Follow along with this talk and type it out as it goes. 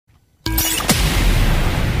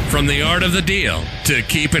From the art of the deal to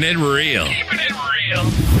keeping it real.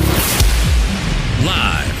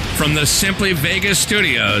 Live from the Simply Vegas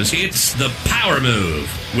studios, it's The Power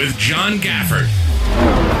Move with John Gafford.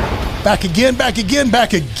 Back again.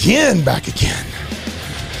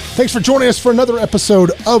 Thanks for joining us for another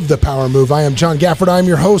episode of The Power Move. I am John Gafford. I'm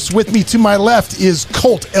your host. With me to my left is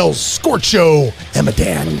Colt El Scorcho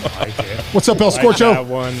Amidan. What's up, El Scorcho? That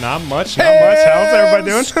one. Not much. How's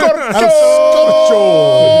everybody doing? Scorcho.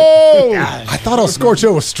 I thought El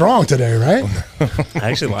Scorcho was strong today, right?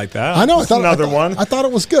 I actually like that. I know. That's another one. I thought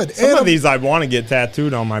it was good. Some of these I want to get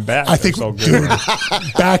tattooed on my back. I think, so good. dude,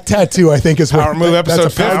 back tattoo, I think is Power Move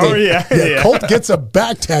episode 50. Yeah. Colt gets a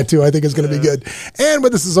back tattoo, I think is going to be good. And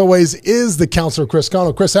with us, as always, is the counselor, Chris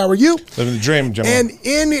Connell. Chris, how are you? Living the dream, Jim. And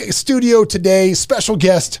in studio today, special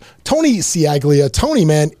guest, Tony Ciaglia. Tony,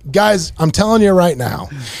 man, guys, I'm telling you right now,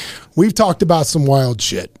 we've talked about some wild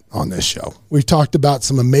shit on this show. We've talked about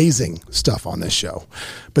some amazing stuff on this show.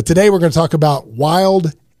 But today we're going to talk about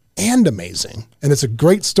wild and amazing. And it's a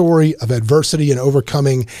great story of adversity and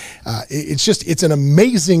overcoming. It's an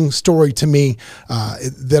amazing story to me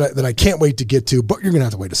that I can't wait to get to, but you're going to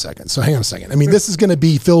have to wait a second. So hang on a second. I mean, this is going to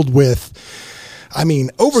be filled with,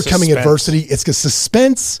 overcoming suspense. Adversity. It's a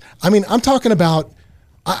suspense. I'm talking about,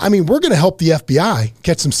 we're going to help the FBI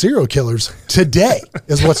catch some serial killers today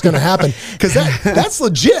is what's going to happen. Because that's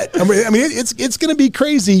legit. It's going to be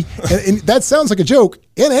crazy. And that sounds like a joke.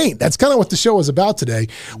 It ain't. That's kind of what the show is about today,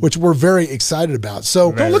 which we're very excited about.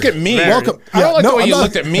 So don't look at me. Welcome. I don't like the way you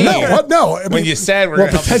looked at me. No. When you said we're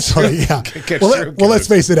going to potentially, yeah. Well, let's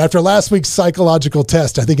face it. After last week's psychological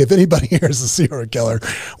test, I think if anybody here is a serial killer,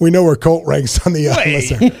 we know where Colt ranks on the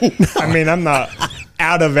list. No. I'm not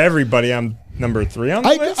out of everybody. I'm number 3 on the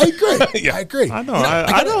list. I agree. Yeah. I agree. I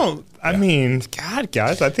don't. God,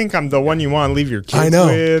 guys, I think I'm the one you want to leave your kids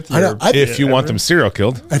with. I know. If you want them serial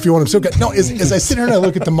killed. If you want them so good. No, as I sit here and I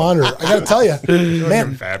look at the monitor, I got to tell you, man,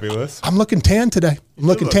 You're fabulous. I'm looking tan today.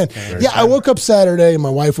 I woke up Saturday and my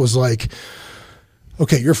wife was like,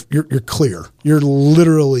 okay, you're clear. You're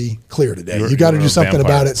literally clear today. You got to do something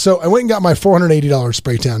about it. So I went and got my $480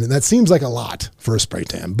 spray tan, and that seems like a lot for a spray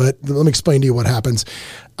tan. But let me explain to you what happens.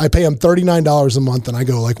 I pay them $39 a month, and I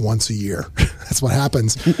go like once a year. That's what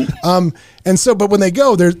happens. But when they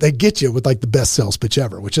go, they get you with like the best sales pitch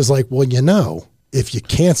ever, which is like, well, if you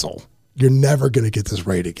cancel, you're never going to get this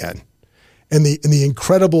rate again. And the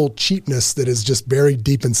incredible cheapness that is just buried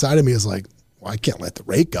deep inside of me is like, well, I can't let the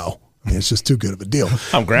rate go. It's just too good of a deal.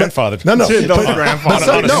 I'm grandfathered. No. On a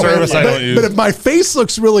service I don't use. But if my face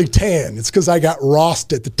looks really tan, it's because I got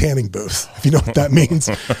rossed at the tanning booth, if you know what that means.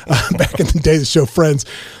 Back in the day, the show Friends.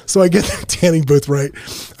 So I get the tanning booth right.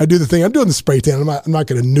 I do the thing. I'm doing the spray tan. I'm not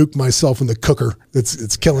going to nuke myself in the cooker.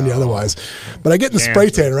 It's killing you otherwise. But I get in the spray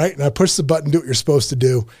tan, right? And I push the button, do what you're supposed to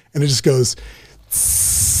do. And it just goes,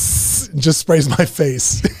 just sprays my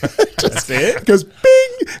face. That's it? It goes bing.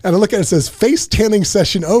 And I look at it, it says face tanning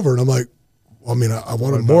session over. And I'm like, well, I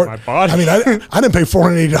wanted more. My body? I didn't pay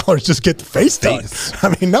 $480 just to get the face done.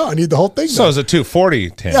 No, I need the whole thing done. So is it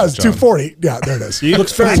 $240 tan? Yeah, it's $240. Yeah, there it is.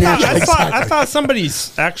 Looks very natural. I thought somebody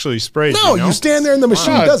actually sprayed. No, you stand there and the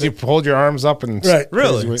machine does You it. hold your arms up and Right.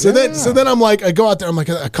 Really? So then I'm like, I go out there. I'm like,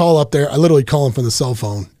 I call up there. I literally call him from the cell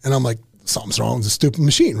phone. And I'm like, something's wrong with the stupid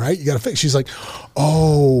machine, right? You got to fix. She's like,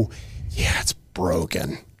 oh, yeah, it's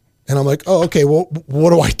broken. And I'm like, oh, okay, well,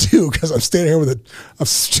 what do I do? Because I'm standing here with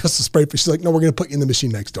just a spray. She's like, no, we're going to put you in the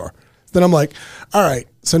machine next door. Then I'm like, all right,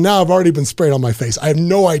 so now I've already been sprayed on my face. I have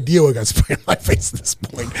no idea what got sprayed on my face at this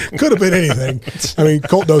point. Could have been anything.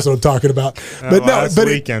 Colt knows what I'm talking about. But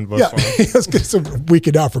weekend was fun. It's a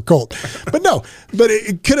weekend out for Colt. But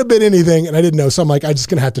it could have been anything, and I didn't know. So I'm like, I'm just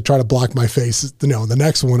going to have to try to block my face. The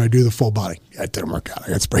next one I do the full body. Yeah, it didn't work out.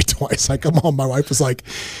 I got sprayed twice. I come home, my wife was like,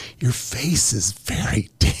 your face is very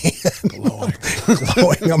tan. Glowing.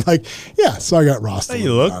 I'm like, yeah, so I got roasted.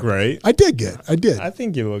 You look great. I did good. I did. I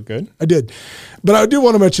think you look good. I did. But I do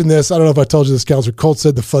want to mention this. I don't know if I told you this, Counselor. Colt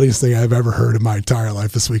said the funniest thing I've ever heard in my entire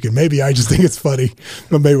life this weekend. Maybe I just think it's funny,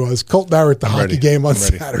 but maybe it was. Colt and I were at the hockey game on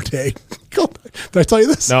Saturday. Colt, did I tell you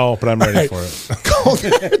this? No, but I'm ready for it. Colt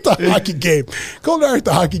and I were at the hockey game. Colt and I were at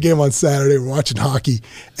the hockey game on Saturday. We're watching hockey.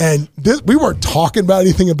 And we weren't talking about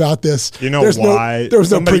anything about this. You know why? There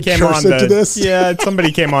was no precursor to this. Yeah,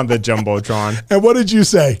 somebody came on the Jumbotron. And what did you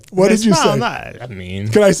say? What did you say?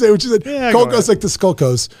 Can I say what you said? Yeah, Colt goes like this. Colt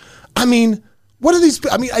goes, what are these?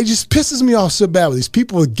 It just pisses me off so bad with these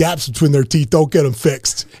people with gaps between their teeth. Don't get them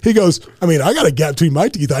fixed. He goes, I got a gap between my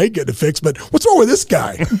teeth. I ain't getting it fixed, but what's wrong with this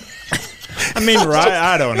guy? Right?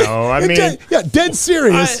 I don't know. Dead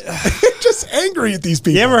serious. just angry at these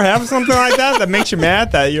people. You ever have something like that makes you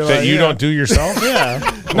mad that you're That like, you don't do yourself? Yeah.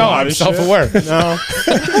 No, I'm self-aware. No.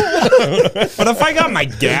 But if I got my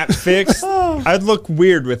gap fixed, I'd look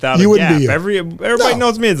weird without You a wouldn't gap. be you. Everybody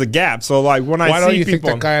knows me as a gap. So like when Why I don't see you think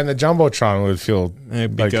people, that guy on the Jumbotron would feel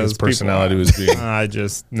like his personality was being I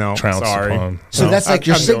just no. trounced Sorry. upon? So No, that's like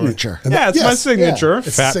your I'm going. signature. Yeah, it's my Yes, signature.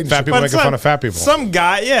 It's Fat signature. people But making fun of fat people. Some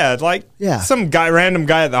guy, Yeah. some guy, random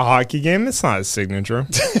guy at the hockey game. It's not his signature.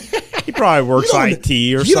 He probably works You don't- IT or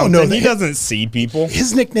you something. don't know that. He doesn't see people.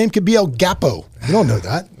 His nickname could be El Gapo. You don't know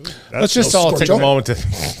that. Let's just El all take a Scorcho. moment to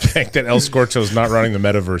think that El Scorcho is not running the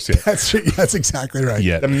metaverse yet. That's exactly right.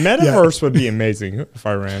 Yet. The metaverse would be amazing if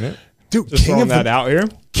I ran it. Dude, Just king throwing of that the out here.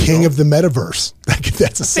 king of the metaverse.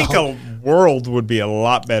 That's a I think solid. a world would be a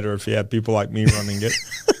lot better if you had people like me running it.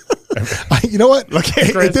 You know what? Look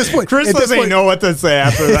at Chris. At this point, Chris at this doesn't point- know what to say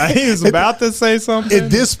after that. He was about to say something. At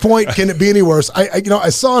this point, can it be any worse? I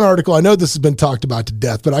saw an article. I know this has been talked about to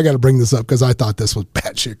death, but I got to bring this up because I thought this was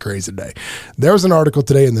batshit crazy today. There was an article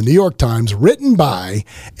today in the New York Times written by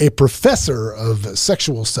a professor of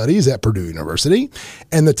sexual studies at Purdue University,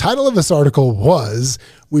 and the title of this article was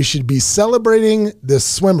 "We should be celebrating this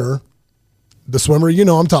swimmer." The swimmer you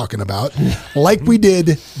know I'm talking about, like we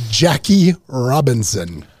did Jackie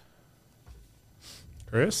Robinson.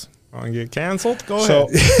 Chris, want to get canceled? Go So,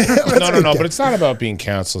 ahead. no, but it's not about being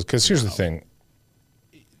canceled because here's the thing.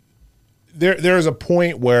 There is a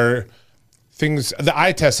point where the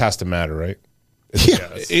eye test has to matter, right?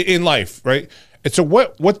 In life, right? And so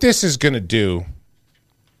what this is going to do,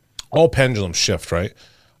 all pendulums shift, right?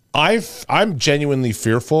 I'm genuinely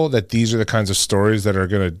fearful that these are the kinds of stories that are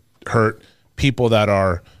going to hurt people that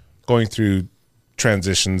are going through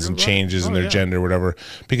transitions and changes in their gender, whatever,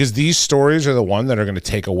 because these stories are the one that are going to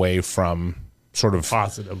take away from sort of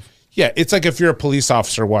Positive. Yeah, it's like if you're a police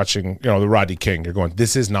officer watching, the Rodney King, you're going,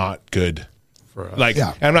 this is not good. For us. Like,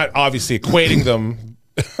 Yeah. and I'm not obviously equating them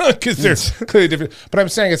because they're clearly different, but I'm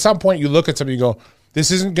saying at some point you look at something, you go,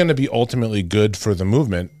 this isn't going to be ultimately good for the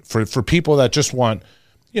movement for people that just want,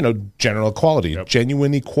 general equality,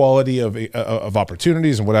 genuine equality of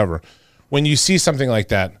opportunities and whatever. When you see something like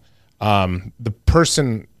that, the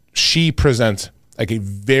person, she presents like a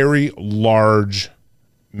very large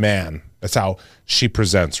man. That's how she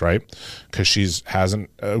presents, right? Because hasn't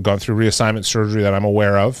gone through reassignment surgery that I'm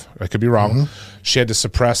aware of. I could be wrong. Mm-hmm. She had to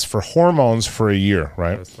suppress for hormones for a year,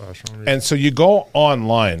 right? And so you go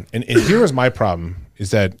online, and here is my problem.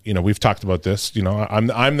 Is that we've talked about this?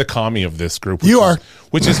 I'm the commie of this group.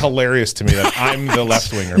 Which is hilarious to me that I'm the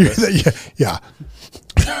left winger. Yeah.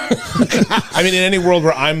 I mean, in any world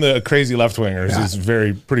where I'm the crazy left winger is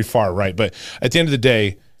pretty far right. But at the end of the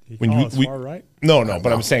day, when far right? No,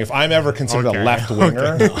 but I'm saying if I'm ever considered a left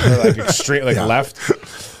winger or like extreme, like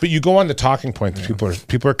left, but you go on the talking point,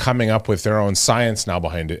 people are coming up with their own science now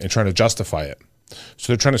behind it and trying to justify it. So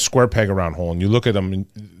they're trying to square peg a round hole, and you look at them, and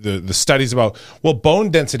the studies about,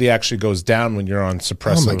 bone density actually goes down when you're on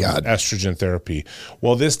suppressive estrogen therapy.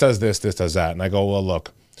 Well, this does this does that. And I go, well,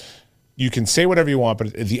 look, you can say whatever you want,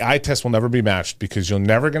 but the eye test will never be matched because you're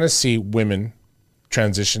never going to see women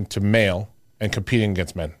transition to male and competing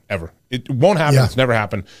against men, ever. It won't happen. Yeah. It's never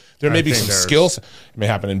happened. There may be some skills. It may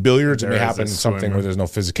happen in billiards. It may happen in something where there's no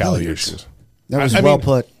physicality issues. That was well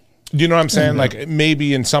put. You know what I'm saying? Like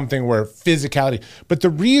maybe in something where physicality. But the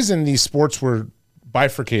reason these sports were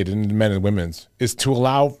bifurcated into men and women's is to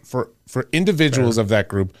allow for individuals of that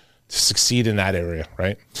group to succeed in that area,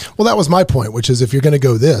 right? Well, that was my point, which is if you're going to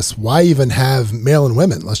go this, why even have male and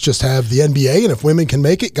women? Let's just have the NBA, and if women can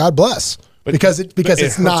make it, God bless. Because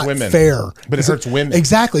it's not fair. But it hurts women.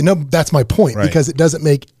 Exactly. No, that's my point. Right. Because it doesn't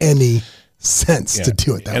make any sense to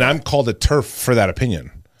do it that way. And I'm called a TERF for that opinion.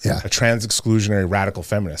 Yeah. A trans exclusionary radical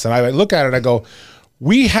feminist. And I look at it, I go,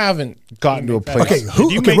 we haven't gotten to a place. Okay,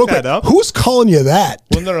 real quick, who's calling you that?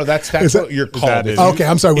 Well, no, that's what you're called. Okay,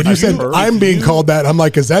 I'm sorry. When you said I'm being called that, I'm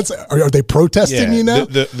like, are they protesting you now?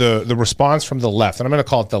 The response from the left, and I'm going to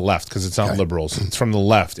call it the left because it's not liberals. It's from the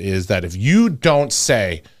left, is that if you don't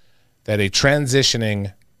say that a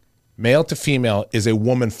transitioning male to female is a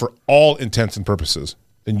woman for all intents and purposes,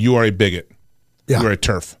 then you are a bigot. Yeah. You're a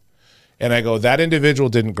TERF. And I go, that individual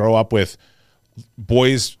didn't grow up with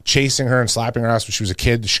boys chasing her and slapping her ass when she was a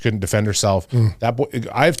kid. She couldn't defend herself. That boy,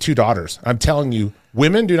 I have 2 daughters. I'm telling you,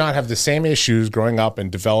 women do not have the same issues growing up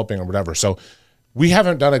and developing or whatever. So we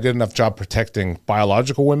haven't done a good enough job protecting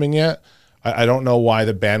biological women yet. I don't know why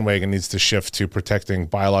the bandwagon needs to shift to protecting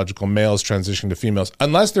biological males transitioning to females,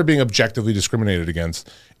 unless they're being objectively discriminated against.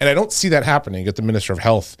 And I don't see that happening. You get the Minister of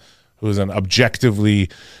Health, who is an objectively,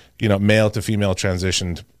 male to female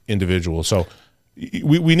transitioned individual. So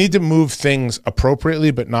we need to move things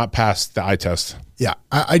appropriately, but not past the eye test. Yeah,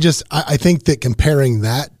 I think that comparing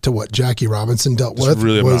that to what Jackie Robinson dealt with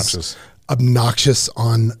really was obnoxious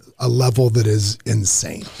on a level that is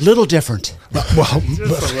insane. Little different. Well,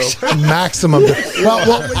 maximum.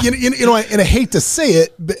 Well, you know, and I hate to say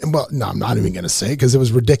it, but, well, no, I'm not even going to say it because it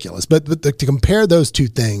was ridiculous. But to compare those two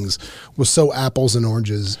things was so apples and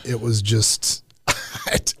oranges. It was just,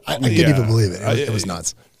 I can't even believe it. It was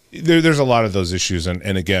nuts. There's a lot of those issues,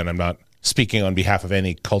 and again, I'm not speaking on behalf of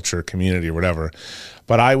any culture, community, or whatever,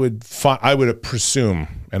 but I would presume,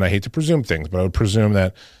 and I hate to presume things, but I would presume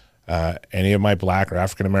that any of my Black or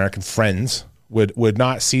African American friends would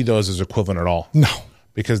not see those as equivalent at all. No,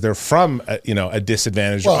 because they're from a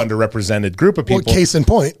disadvantaged, or underrepresented group of people. Well, case in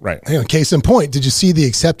point, right? Hang on, case in point. Did you see the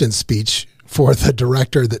acceptance speech for the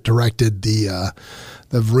director that directed the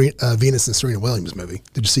Venus and Serena Williams movie?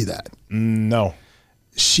 Did you see that? No.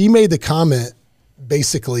 She made the comment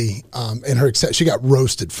basically in her she got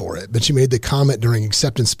roasted for it, but she made the comment during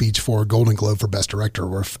acceptance speech for Golden Globe for Best Director,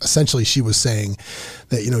 where essentially she was saying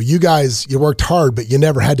that, you guys, you worked hard, but you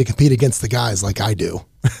never had to compete against the guys like I do.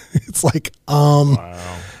 It's like,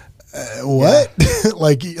 what? Yeah.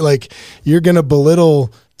 like you're going to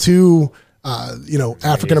belittle two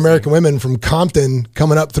African American women from Compton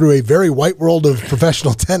coming up through a very white world of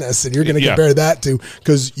professional tennis, and you're going to compare that to,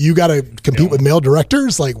 because you got to compete with male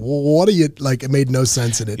directors. Like, what are you like? It made no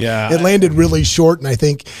sense in it. Yeah, it landed really short, and I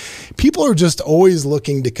think people are just always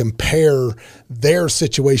looking to compare their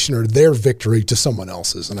situation or their victory to someone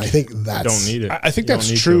else's, and I think that's don't need it. I think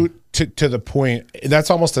that's true to the point. That's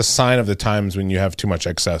almost a sign of the times when you have too much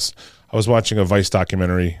excess. I was watching a Vice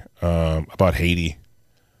documentary about Haiti.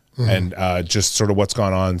 Mm-hmm. And just sort of what's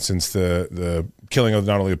gone on since the killing of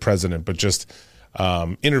not only the president, but just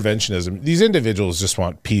interventionism. These individuals just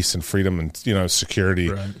want peace and freedom and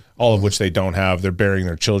security, all of which they don't have. They're burying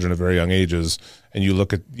their children at very young ages. And you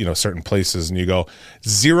look at certain places and you go,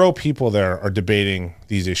 0 people there are debating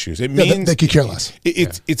these issues. It means they could care less.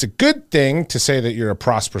 It's a good thing to say that you're a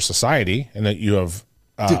prosperous society and that you have.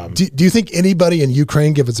 Do you think anybody in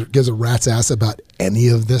Ukraine gives a rat's ass about any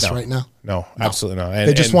of this right now? No, absolutely not.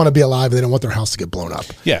 They just want to be alive. They don't want their house to get blown up.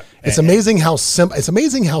 Yeah, it's amazing how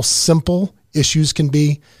simple issues can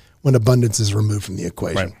be when abundance is removed from the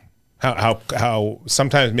equation. Right. How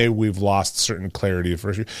sometimes maybe we've lost certain clarity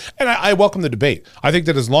for issue. And I welcome the debate. I think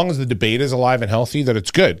that as long as the debate is alive and healthy, that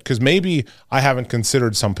it's good, because maybe I haven't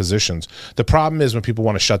considered some positions. The problem is when people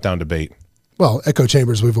want to shut down debate. Well, echo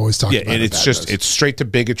chambers, we've always talked about. Yeah, and it's straight to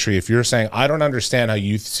bigotry. If you're saying, I don't understand how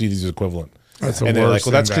you see these as equivalent. That's and they're like,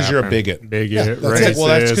 well, that's because you're a bigot. Racist, well,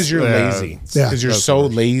 that's because you're lazy. Because you're so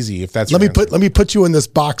lazy. If that's let me put you in this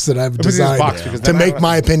box that I've designed to make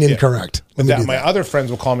my opinion correct. My other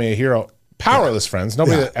friends will call me a hero. Powerless friends,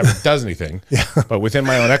 nobody that ever does anything. But within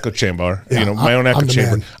my own echo chamber, my own echo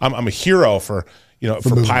chamber, I'm a hero for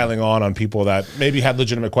piling on people that maybe had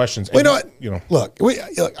legitimate questions. Well, look,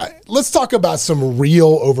 let's talk about some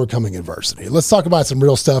real overcoming adversity. Let's talk about some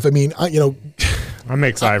real stuff. I mean, I'm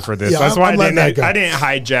excited for this. That's why I didn't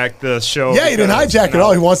hijack the show. Yeah, he didn't hijack it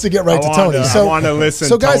all. He wants to get right to Tony. I want to listen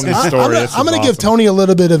to guys, Tony's story. I'm going to give Tony a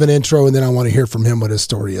little bit of an intro, and then I want to hear from him what his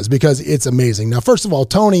story is, because it's amazing. Now, first of all,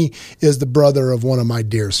 Tony is the brother of one of my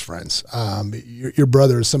dearest friends. Your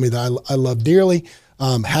brother is somebody that I love dearly.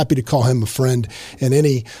 I'm happy to call him a friend, and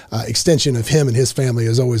any extension of him and his family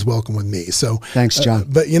is always welcome with me. So thanks, John.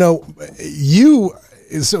 But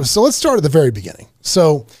so let's start at the very beginning.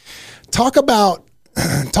 So talk about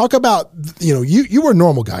you were a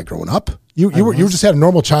normal guy growing up. You just had a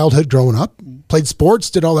normal childhood growing up. Played sports,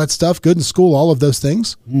 did all that stuff, good in school, all of those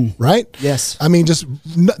things, right? Yes. I mean, just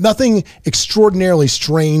nothing extraordinarily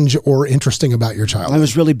strange or interesting about your childhood. I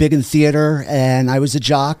was really big in theater, and I was a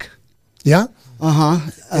jock. Yeah.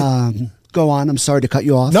 Go on. I'm sorry to cut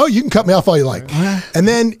you off. No, you can cut me off all you like. And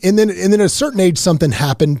then at a certain age, something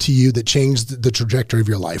happened to you that changed the trajectory of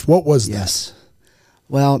your life. What was that? Yes.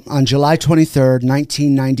 Well, on July 23rd,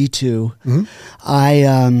 1992,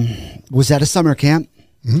 I was at a summer camp,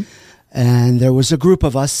 and there was a group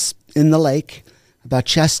of us in the lake, about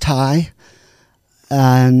chest high,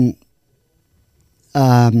 and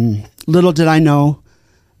little did I know,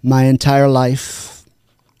 my entire life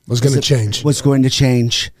was going to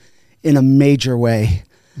change in a major way.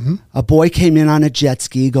 A boy came in on a jet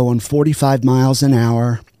ski going 45 miles an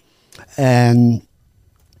hour, and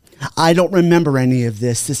I don't remember any of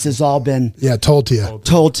this. This has all been told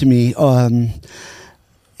to me.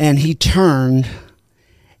 And he turned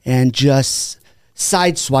and just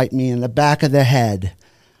sideswiped me in the back of the head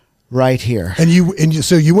right here.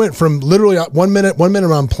 So you went from literally 1 minute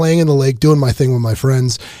I'm playing in the lake, doing my thing with my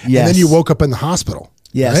friends, and then you woke up in the hospital.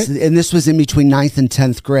 Yes, right? And this was in between 9th and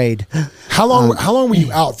 10th grade. How long were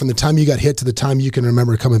you out from the time you got hit to the time you can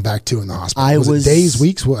remember coming back to in the hospital? Was it days,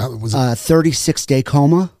 weeks? What was it? 36-day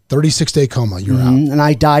coma. 36-day coma. You're out, and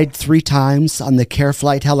I died 3 times on the Care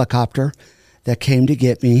Flight helicopter that came to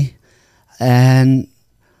get me. And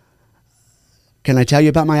can I tell you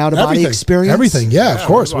about my out-of-body experience? Everything, yeah, of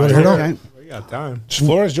course. We want to hear it. We got time. The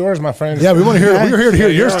floor is yours, my friend. Yeah, we want to hear. We're here to hear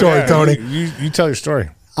your story, Tony. You tell your story.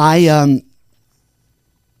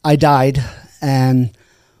 I died, and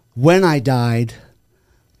when I died,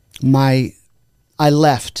 I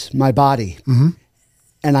left my body,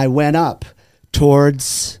 and I went up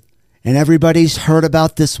towards, and everybody's heard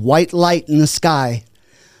about this white light in the sky.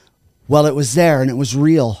 Well, it was there, and it was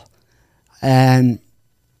real, and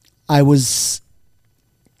I was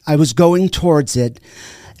going towards it,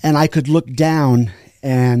 and I could look down,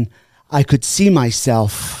 and I could see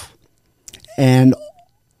myself, and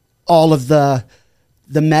all of the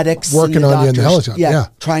medics working on you in the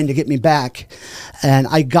helicopter, trying to get me back. And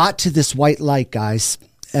I got to this white light, guys,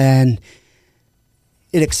 and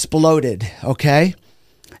it exploded, okay?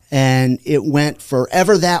 And it went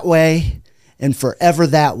forever that way and forever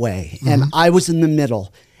that way. And I was in the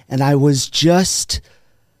middle, and I was just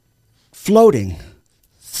floating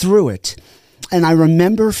through it. And I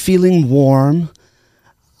remember feeling warm.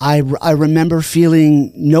 I remember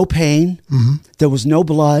feeling no pain. There was no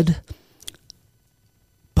blood.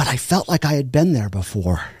 But I felt like I had been there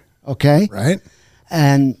before. Okay? Right.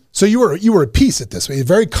 And so you were at peace at this way,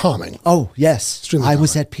 very calming. Oh, yes. Extremely I calming.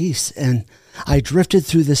 was at peace, and I drifted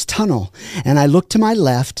through this tunnel, and I looked to my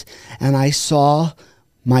left, and I saw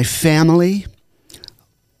my family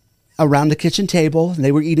around the kitchen table.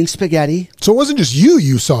 They were eating spaghetti. So it wasn't just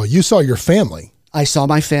you saw your family. I saw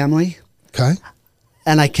my family. Okay.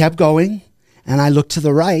 And I kept going, and I looked to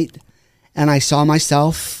the right, and I saw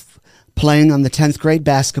myself playing on the 10th grade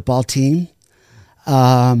basketball team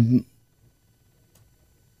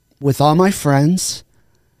with all my friends,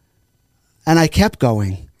 and I kept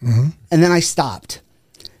going. And then I stopped.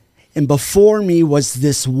 And before me was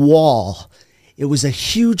this wall. It was a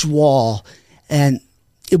huge wall, and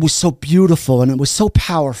it was so beautiful, and it was so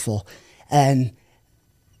powerful, and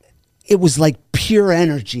it was like pure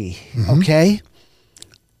energy, okay?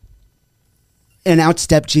 And out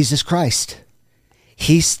stepped Jesus Christ.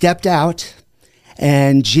 He stepped out,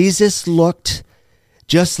 and Jesus looked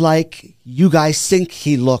just like you guys think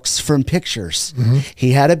he looks from pictures.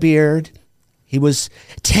 He had a beard. He was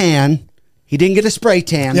tan. He didn't get a spray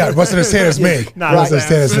tan. Yeah, it wasn't as tan as me. Not as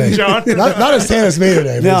tan as me. Not as tan as me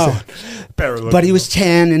today. No, but he was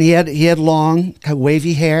tan, and he had long,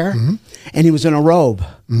 wavy hair, and he was in a robe.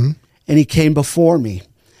 And he came before me,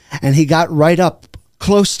 and he got right up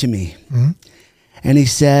close to me. And he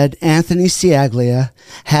said, "Anthony Ciaglia,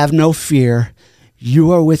 have no fear.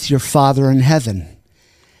 You are with your Father in heaven."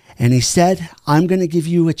 And he said, "I'm going to give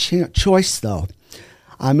you a choice, though.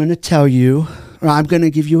 I'm going to tell you, or I'm going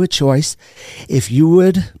to give you a choice. If you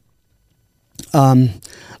would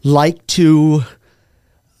like to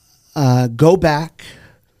go back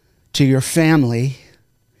to your family."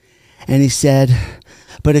 And he said,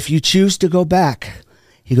 "But if you choose to go back,"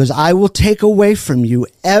 he goes, "I will take away from you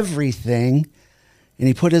everything." And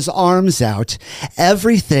he put his arms out.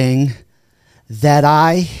 "Everything that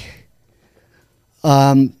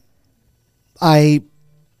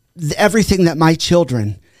everything that my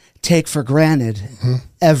children take for granted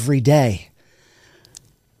every day.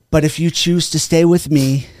 But if you choose to stay with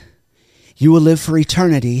me, you will live for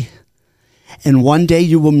eternity. And one day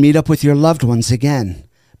you will meet up with your loved ones again,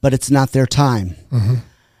 but it's not their time."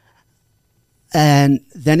 And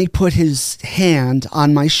then he put his hand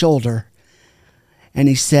on my shoulder. And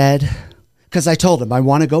he said, because I told him I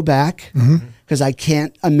want to go back because I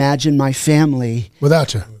can't imagine my family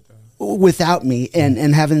without me,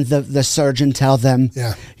 and having the surgeon tell them,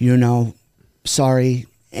 sorry,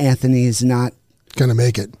 Anthony is not going to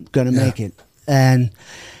make it. And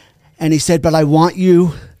he said, but I want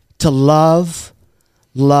you to love,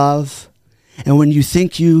 and when you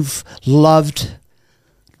think you've loved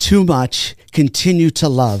too much, continue to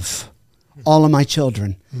love all of my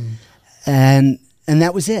children. And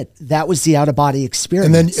that was it. That was the out-of-body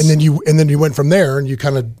experience. And then you went from there, and you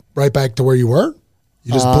kind of right back to where you were.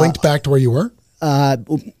 You just blinked back to where you were.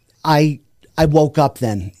 I woke up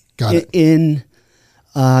then. Got it. In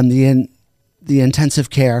the intensive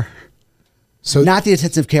care So not the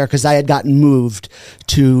intensive care, because I had gotten moved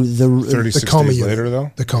to the 36 coma days unit. later,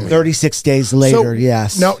 though. The coma. 36 days later. So,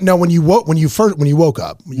 yes. Now, when you woke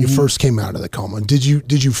up, when you first came out of the coma, did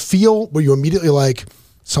you feel? Were you immediately like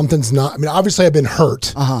something's not? I mean, obviously, I've been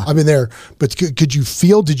hurt. I've been there, but could you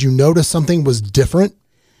feel? Did you notice something was different?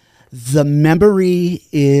 The memory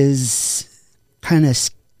is kind of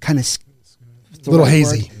a little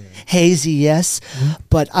hazy. Hazy, yes.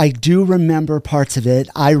 But I do remember parts of it.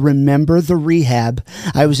 I remember the rehab.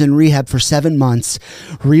 I was in rehab for 7 months,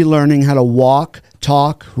 relearning how to walk,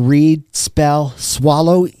 talk, read, spell,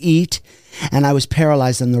 swallow, eat, and I was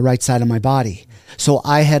paralyzed on the right side of my body. So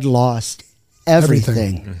I had lost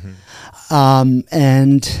everything.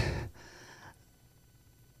 And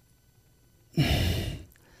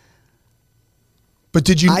But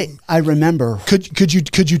did you? I remember. Could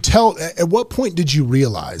you tell? At what point did you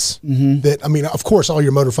realize that? I mean, of course, all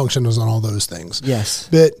your motor function was on all those things. Yes.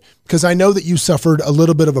 But because I know that you suffered a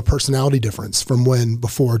little bit of a personality difference from when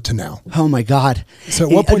before to now. Oh my God! So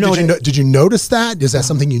at what point did you notice that? Is that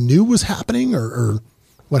something you knew was happening, or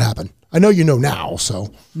what happened? I know you know now.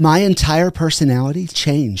 So my entire personality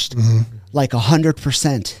changed, like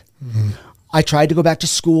 100%. I tried to go back to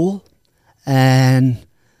school, and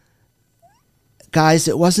guys,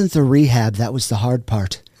 it wasn't the rehab that was the hard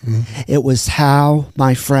part. It was how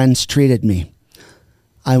my friends treated me.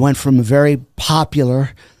 I went from a very popular,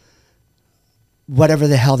 whatever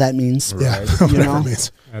the hell that means. Yeah, you know? it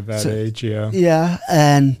means. At that age, yeah. Yeah,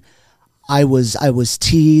 and I was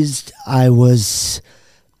teased.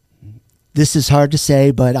 This is hard to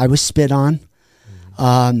say, but I was spit on.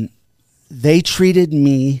 They treated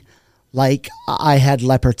me like I had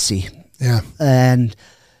leprosy. Yeah.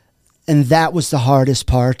 And that was the hardest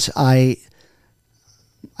part. I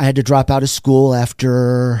had to drop out of school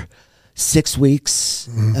after 6 weeks.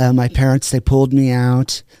 My parents, they pulled me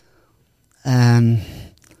out. And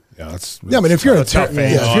I mean, if you're in a tough,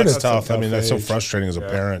 it's tough. I mean, that's so frustrating as a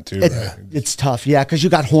parent too. It's tough, yeah, because you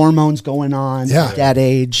got hormones going on at that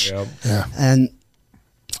age. Yeah. And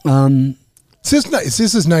this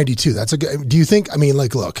is 92. That's a good. Do you think? I mean,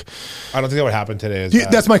 like, look. I don't think that would happen today.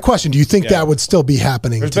 That's my question. Do you think that would still be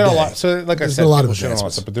happening? There's today? been a lot. So, like There's I said, been a lot people of shit on a lot of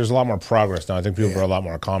advancements. stuff, but there's a lot more progress now. I think people are a lot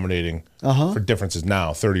more accommodating for differences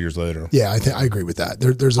now, 30 years later. Yeah, I agree with that.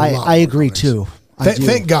 There's a lot. I agree too.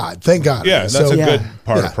 Thank God. Yeah, that's a good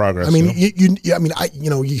part of progress. I mean,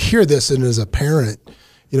 you hear this, and as a parent,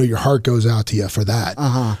 your heart goes out to you for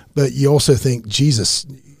that. But you also think, Jesus,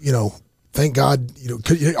 thank God,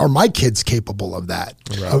 are my kids capable of that?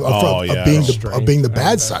 Right. Of being the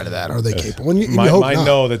bad side of that? Are they capable? Mine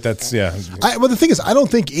know that's well, the thing is, I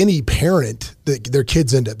don't think any parent that their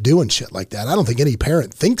kids end up doing shit like that. I don't think any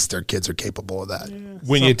parent thinks their kids are capable of that.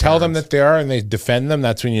 When you tell them that they are and they defend them,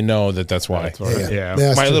 that's when you know that's why.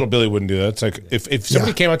 Yeah, my little Billy wouldn't do that. It's like if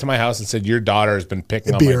somebody came up to my house and said, your daughter has been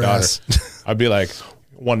picking on my daughter, I'd be like,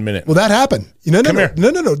 1 minute. Well, that happened. No.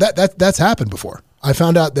 That's happened before. I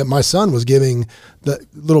found out that my son was giving the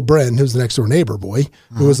little Bren, who's the next door neighbor boy,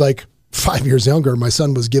 who was like 5 years younger. My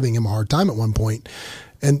son was giving him a hard time at one point,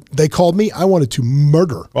 and they called me. I wanted to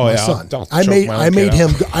murder my son.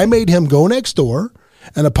 I made him go next door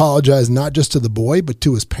and apologize not just to the boy but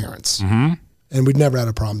to his parents. And we've never had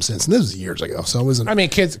a problem since. And this was years ago, so it wasn't. I mean,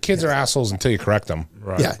 kids are assholes until you correct them.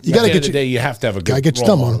 Right. Yeah, you got to get you have to have a good. Gotta get your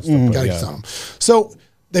thumb on them. Gotta get your thumb. So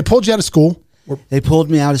they pulled you out of school. They pulled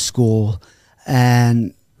me out of school,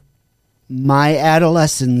 and my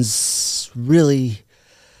adolescence really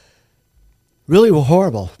were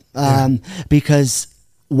horrible. Because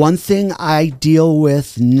one thing I deal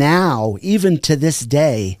with now, even to this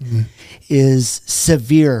day, is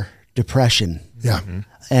severe depression. Yeah.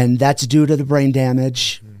 And that's due to the brain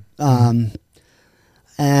damage. And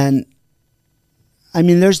I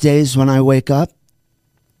mean, there's days when I wake up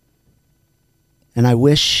and I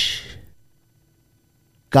wish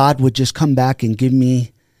God would just come back and give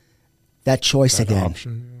me that choice again,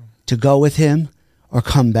 to go with him or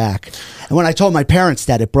come back. And when I told my parents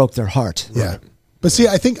that, it broke their heart. Yeah. But see,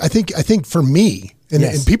 I think for me,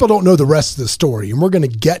 and people don't know the rest of the story, and we're going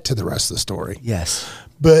to get to the rest of the story. Yes.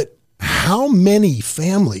 But how many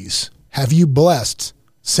families have you blessed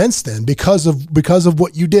since then because of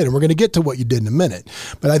what you did? And we're going to get to what you did in a minute.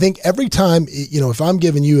 But I think every time, if I'm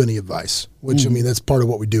giving you any advice, which I mean, that's part of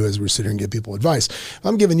what we do as we sit here and give people advice. If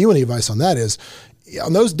I'm giving you any advice on that is,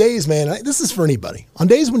 on those days, man, this is for anybody. On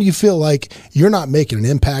days when you feel like you're not making an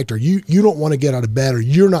impact, or you don't want to get out of bed, or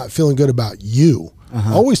you're not feeling good about you,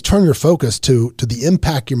 always turn your focus to the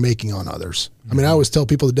impact you're making on others. I mean, I always tell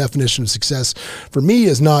people the definition of success for me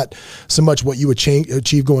is not so much what you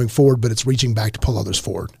achieve going forward, but it's reaching back to pull others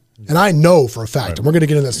forward. And I know for a fact, and we're going to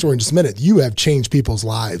get into that story in just a minute, you have changed people's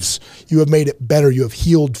lives. You have made it better. You have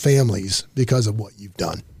healed families because of what you've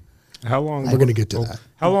done. How long? We're going to get to that.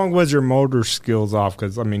 How long was your motor skills off?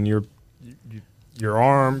 Because, I mean, your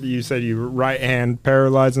arm, you said you were right hand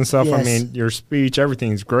paralyzed and stuff. Yes. I mean, your speech,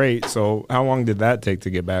 everything's great. So how long did that take to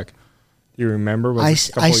get back? Do you remember? Was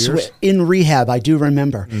it a couple years? In rehab, I do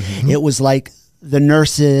remember. Mm-hmm. It was like the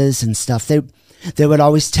nurses and stuff. They would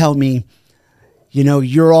always tell me, you know,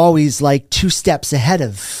 you're always like 2 steps ahead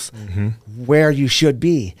of where you should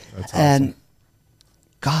be. That's awesome. And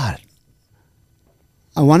God,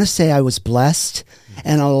 I want to say I was blessed.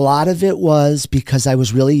 And a lot of it was because I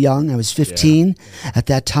was really young. I was 15 at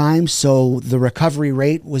that time. So the recovery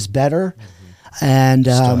rate was better. And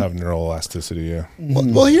Still have neuroelasticity, yeah.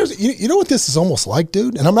 Well, here's you know what this is almost like,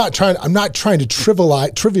 dude. And I'm not trying to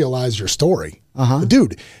trivialize your story, but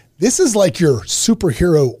dude. This is like your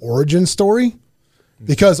superhero origin story,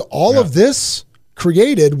 because all of this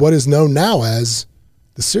created what is known now as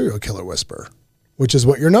the serial killer whisperer, which is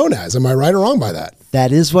what you're known as. Am I right or wrong by that?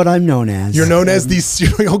 that is what I'm known as. You're known as the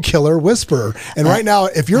serial killer whisperer. And right now,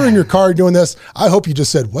 if you're in your car doing this, I hope you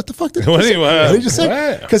just said, what the fuck did you just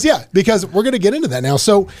say? Because we're going to get into that now.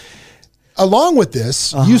 So along with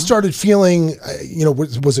this, you started feeling,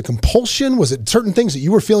 was it compulsion? Was it certain things that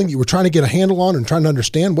you were feeling that you were trying to get a handle on and trying to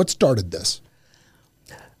understand? What started this?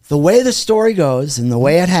 The way the story goes and the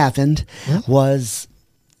way it happened was,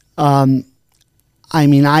 I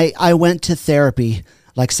went to therapy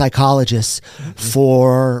like psychologists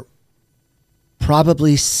for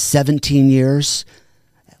probably 17 years,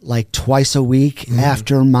 like twice a week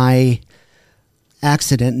after my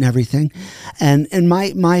accident and everything. And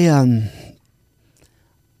my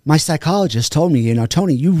psychologist told me,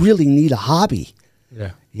 Tony, you really need a hobby.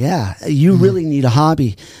 Yeah, you really need a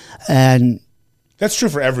hobby. And that's true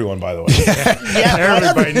for everyone, by the way.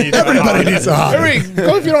 Everybody needs a hobby.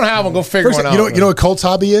 Go if you don't have one, go figure one out. You know what Colt's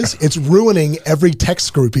hobby is? It's ruining every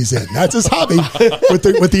text group he's in. That's his hobby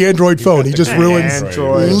with the Android phone. He just ruins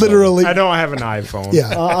literally. I don't have an iPhone.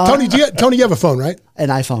 Yeah, Tony, you have a phone, right? an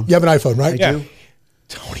iPhone. You have an iPhone, right? I do.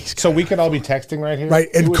 Tony's so we could all be texting right here, right?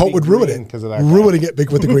 And Colt would ruin it because of that. Ruining it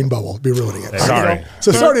with the green bubble. Be ruining it. Sorry.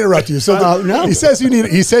 So sorry to interrupt you. So no. He says you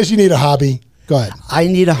need a hobby. Go ahead. I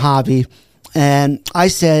need a hobby. And I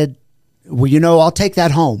said, well, I'll take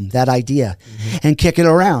that home, that idea, and kick it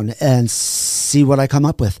around and see what I come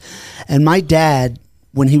up with. And my dad,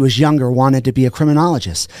 when he was younger, wanted to be a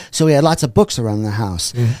criminologist. So he had lots of books around the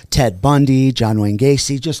house. Ted Bundy, John Wayne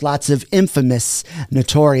Gacy, just lots of infamous,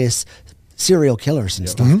 notorious serial killers and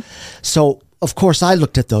stuff. So, of course, I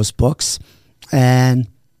looked at those books and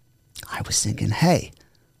I was thinking, hey,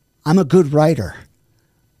 I'm a good writer.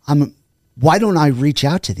 Why don't I reach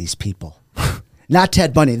out to these people? Not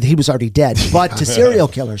Ted Bundy, he was already dead, but to serial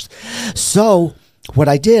killers. So what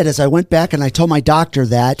I did is I went back and I told my doctor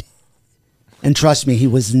that, and trust me, he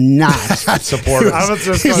was not supportive. I was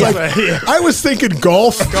just going to say, I was thinking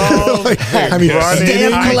golf. running,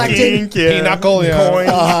 stamp collecting, pinochle,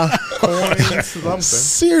 coins, something.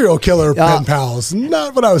 Serial killer pen pals.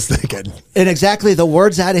 Not what I was thinking. and exactly the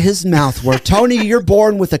words out of his mouth were, Tony, you're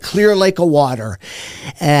born with a clear lake of water.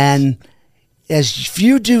 And if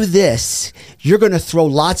you do this, you're going to throw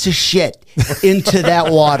lots of shit into that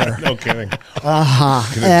water. No kidding.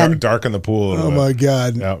 And Darken the pool. Oh my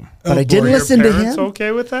God. Yep. but I didn't Were your listen to parents him.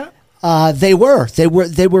 okay with that? They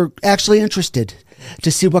were actually interested to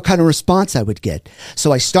see what kind of response I would get.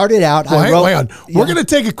 So I started out. Well, hang on. We're going to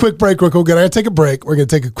take a quick break. We're going to take a break. We're going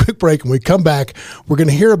to take a quick break. And we come back, we're going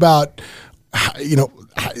to hear about,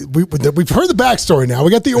 we've heard the backstory now.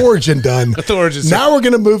 We got the origin done. Now we're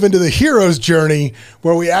going to move into the hero's journey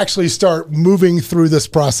where we actually start moving through this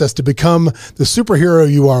process to become the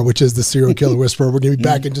superhero you are, which is the serial killer whisperer. We're going to be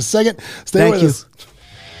back in just a second. Stay with us.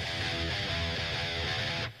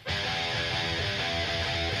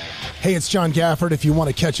 Hey, it's John Gafford. If you want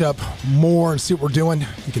to catch up more and see what we're doing,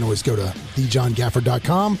 you can always go to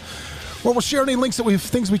thejohngafford.com, where we'll share any links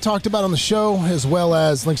things we talked about on the show, as well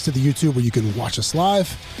as links to the YouTube where you can watch us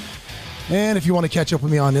live. And if you want to catch up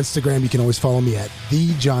with me on Instagram, you can always follow me at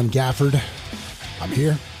thejohngafford. I'm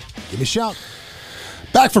here. Give me a shout.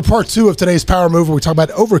 Back for part 2 of today's Power Move, where we talk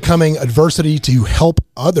about overcoming adversity to help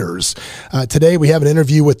others. Today, we have an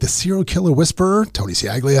interview with the serial killer whisperer, Tony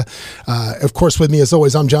Ciaglia. Of course, with me, as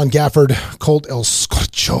always, I'm John Gafford, Colt El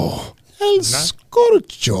Scorcho. El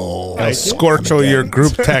Scorcho. El Scorcho, your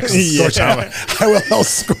group text. I will El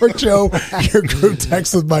Scorcho, your group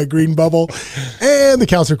text with my green bubble. And the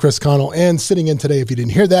counselor, Chris Connell. And sitting in today, if you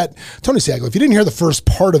didn't hear that, Tony Ciaglia. If you didn't hear the first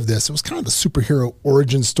part of this, it was kind of the superhero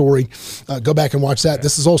origin story. Go back and watch that.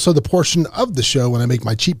 This is also the portion of the show when I make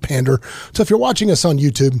my cheap pander. So if you're watching us on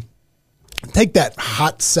YouTube, take that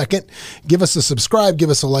hot second, give us a subscribe, give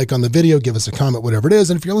us a like on the video, give us a comment, whatever it is.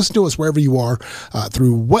 And if you're listening to us wherever you are,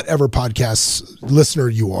 through whatever podcast listener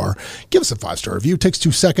you are, give us a 5-star review. It takes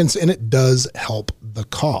 2 seconds and it does help the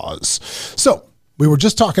cause. So we were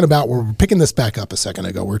just talking about, we're picking this back up a second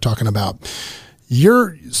ago. We were talking about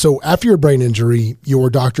so after your brain injury, your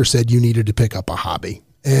doctor said you needed to pick up a hobby.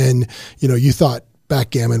 And, you thought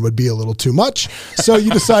backgammon would be a little too much. So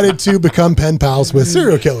you decided to become pen pals with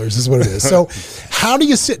serial killers is what it is. So how do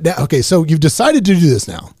you sit down? Okay. So you've decided to do this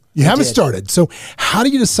now. You haven't started. So how do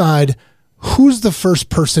you decide who's the first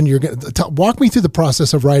person you're going to walk me through the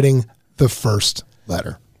process of writing the first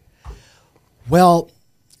letter? Well,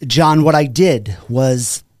 John, what I did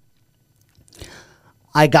was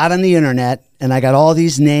I got on the internet and I got all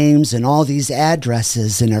these names and all these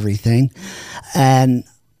addresses and everything. And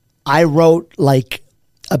I wrote like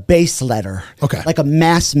a base letter, like a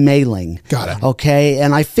mass mailing. Got it. Okay.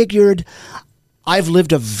 And I figured I've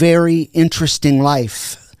lived a very interesting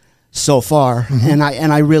life so far. Mm-hmm.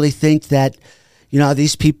 And I really think that,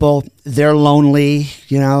 these people, they're lonely,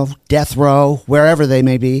 death row, wherever they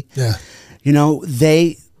may be. Yeah.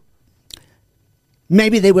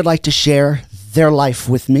 Maybe they would like to share their life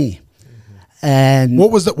with me. And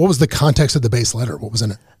what was the context of the base letter? What was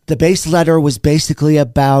in it? The base letter was basically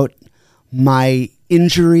about my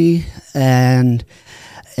injury and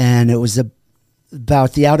it was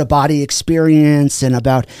about the out-of-body experience and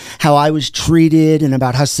about how I was treated and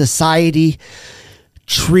about how society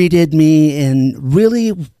treated me and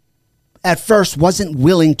really at first wasn't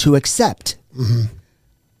willing to accept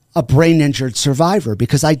a brain-injured survivor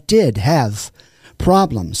because I did have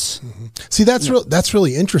problems. Mm-hmm. See, that's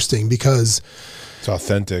really interesting because it's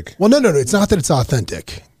authentic. Well, no. It's not that it's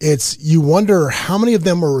authentic. It's you wonder how many of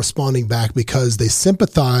them are responding back because they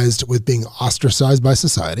sympathized with being ostracized by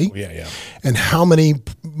society. Yeah. And how many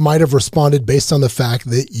might have responded based on the fact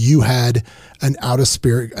that you had an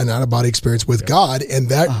out-of-body experience with God, and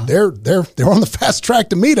that they're on the fast track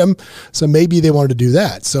to meet him. So maybe they wanted to do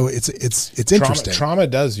that. So it's interesting. Trauma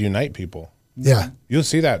does unite people. Yeah, you'll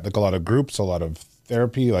see that like a lot of groups, a lot of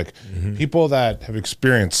therapy, like people that have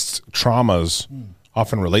experienced traumas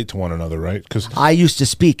often relate to one another, right? Because I used to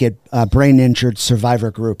speak at brain-injured survivor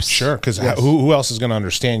groups. Sure, because who else is going to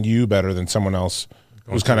understand you better than someone else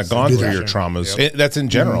who's kind of gone through your traumas? Yep. That's in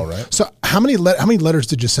general, right? So how many letters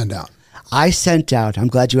did you send out? I sent out, I'm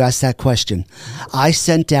glad you asked that question. I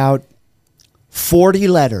sent out 40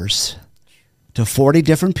 letters to 40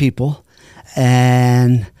 different people,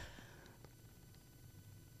 and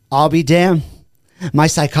I'll be damned. My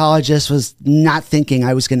psychologist was not thinking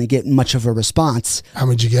I was going to get much of a response. How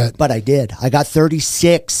many did you get? But I did. I got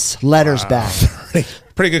 36 letters back.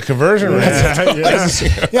 Pretty good conversion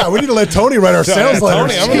rate. Yeah, we need to let Tony write our sales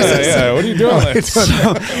letters. Tony, what are you doing?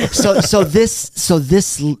 So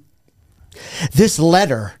this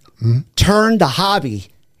letter turned a hobby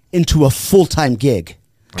into a full-time gig.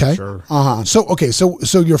 Okay. Sure.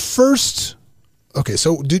 So your first. Okay,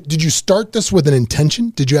 so did you start this with an intention?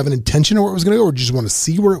 Did you have an intention of where it was going to go, or did you just want to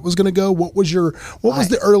see where it was going to go? What was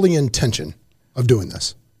the early intention of doing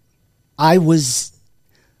this?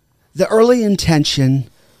 The early intention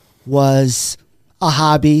was a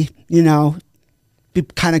hobby, be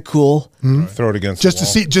kind of cool. Throw it against just the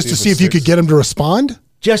wall. to see if you could get him to respond.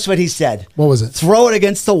 Just what he said. What was it? Throw it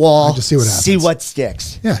against the wall. Just see what happens. See what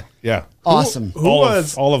sticks. Yeah. Awesome. All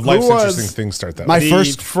of life's interesting things start that way.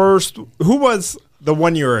 Who was the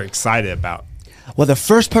one you were excited about? Well, the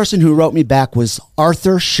first person who wrote me back was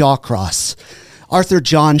Arthur John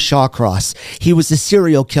Shawcross. He was a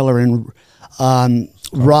serial killer in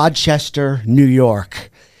Rochester, New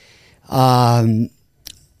York. And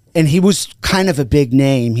he was kind of a big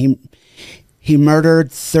name. He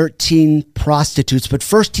murdered 13 prostitutes, but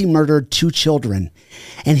first he murdered 2 children,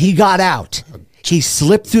 and he got out. He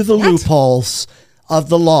slipped through the loopholes of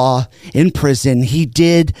the law in prison. He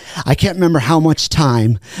did, I can't remember how much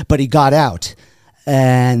time, but he got out.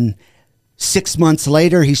 And 6 months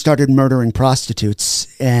later, he started murdering prostitutes,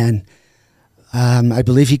 and I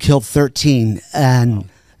believe he killed 13, and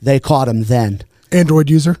they caught him then. Android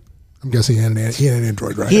user? I'm guessing he had an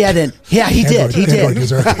Android, right? He did. He did.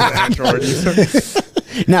 Android user.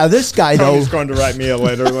 Now this guy though, Tony's going to write me a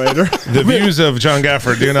letter later. The views of John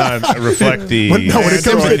Gafford do not reflect the. When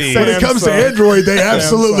it comes to Android, they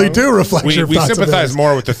absolutely do reflect your We thoughts. sympathize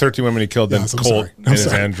more with the 13 women he killed than Colt and his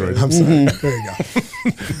Android. I'm sorry. There you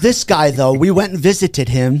go. this guy though, we went and visited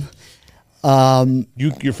him.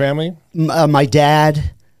 Your family? My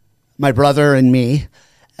dad, my brother, and me,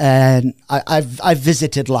 and I've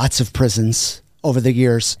visited lots of prisons over the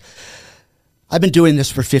years. I've been doing this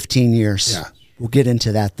for 15 years. Yeah. We'll get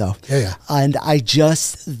into that though. Yeah. And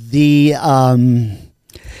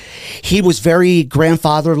he was very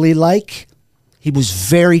grandfatherly like. He was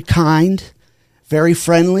very kind, very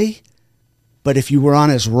friendly. But if you were on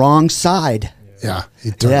his wrong side. Yeah.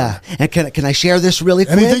 And can I share this really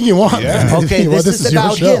quick? Anything you want. Yeah. Okay, this is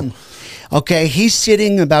about him. Okay, he's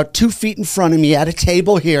sitting about 2 feet in front of me at a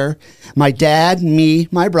table here. My dad, me,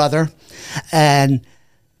 my brother. And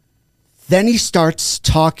then he starts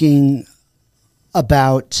talking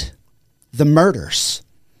about the murders.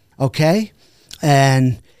 Okay?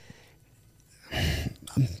 And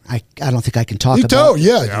I don't think I can talk about it.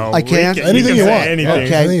 Yeah. No, I can. Anything you want. Anything.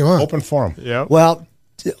 Okay. Anything you want. Open forum. Yep. Well,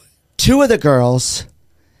 two of the girls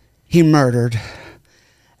he murdered,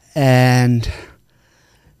 and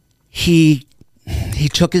he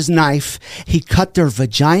took his knife, he cut their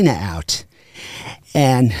vagina out,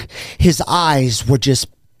 and his eyes were just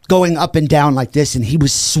going up and down like this, and he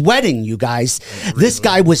was sweating, you guys. This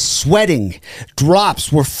guy was sweating.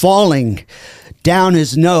 Drops were falling down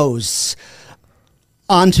his nose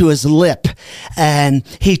onto his lip, and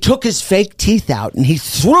he took his fake teeth out and he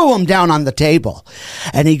threw them down on the table,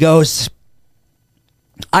 and he goes,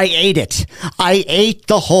 I ate it. I ate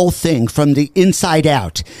the whole thing from the inside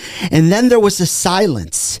out. And then there was a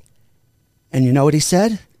silence. And you know what he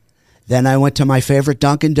said? Then I went to my favorite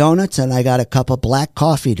Dunkin' Donuts and I got a cup of black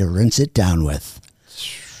coffee to rinse it down with.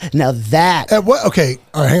 Now that... Okay,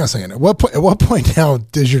 all right, hang on a second. At what point now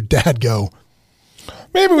does your dad go,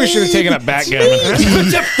 Maybe we should have taken up backgammon.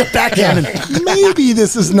 the backgammon. maybe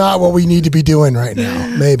this is not what we need to be doing right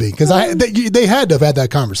now. Maybe. Because they had to have had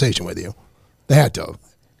that conversation with you. They had to have.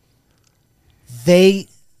 They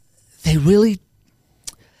really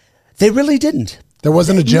didn't. There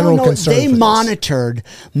wasn't a general concern. They for this. monitored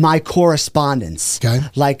my correspondence. Okay.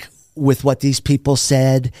 Like with what these people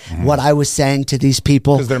said, what I was saying to these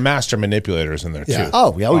people. Because they're master manipulators in there too. Yeah.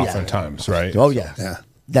 Oh, yeah. Oftentimes, right? Oh, yeah. Yeah.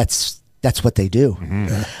 That's what they do.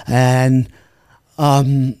 Yeah. And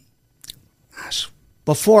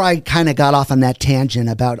before I kind of got off on that tangent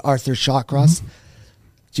about Arthur Shawcross,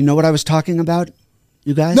 do you know what I was talking about,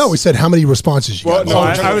 you guys? No, we said how many responses you got. No,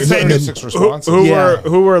 I was saying 36 responses.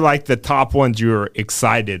 who were like the top ones you were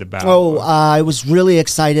excited about? Oh, I was really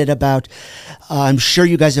excited about, I'm sure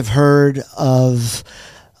you guys have heard of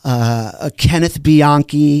Kenneth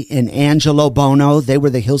Bianchi and Angelo Bono. They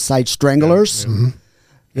were the Hillside Stranglers.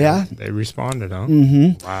 Yeah. They responded, huh?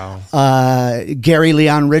 Mm-hmm. Wow. Gary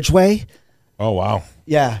Leon Ridgway. Oh, wow.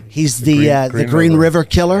 Yeah, he's the Green River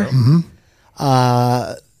Killer.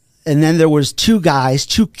 And then there was two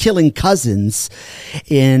killing cousins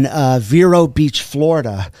in Vero Beach,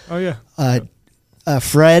 Florida. Oh, yeah.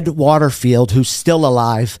 Fred Waterfield, who's still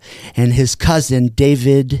alive, and his cousin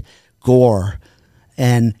David Gore.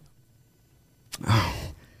 And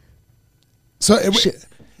So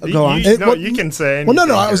go on. You can say anything. Well,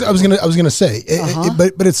 no. I was gonna say,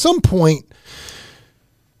 but at some point,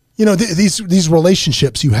 you know, these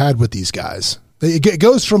relationships you had with these guys, it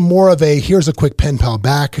goes from more of a here's a quick pen pal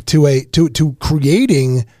back to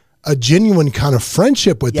creating a genuine kind of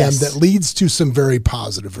friendship with them that leads to some very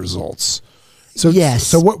positive results. So yes.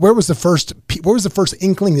 So where was the first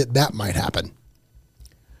inkling that might happen?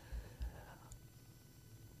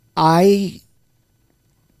 I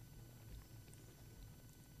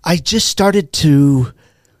just started to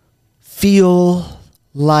feel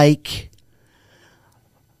like,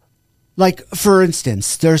 for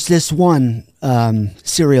instance, there's this one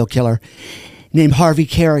serial killer named Harvey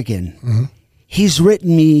Kerrigan. He's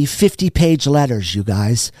written me 50-page letters, you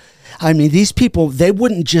guys. I mean, these people, they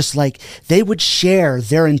wouldn't just they would share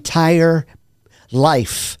their entire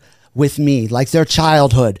life with me, like their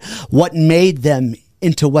childhood, what made them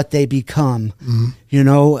into what they become, you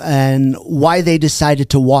know, and why they decided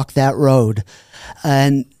to walk that road.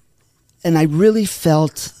 And I really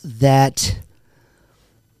felt that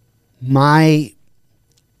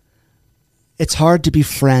it's hard to be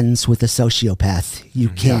friends with a sociopath. You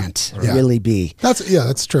can't really be.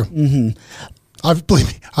 That's true. Believe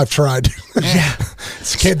me, I've tried.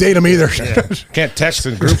 Can't date them either. Can't text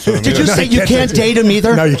in groups with them. Did you say you can't date him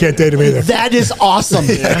either? No, you can't date them either. That is awesome.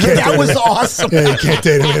 That was awesome. Yeah, you can't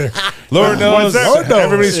date them either. Lord knows.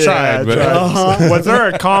 Everybody's tried. But was there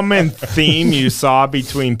a common theme you saw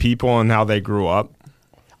between people and how they grew up?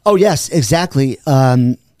 Oh, yes, exactly.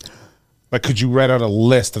 Like, could you write out a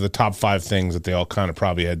list of the top 5 things that they all kind of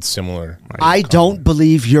probably had similar? I don't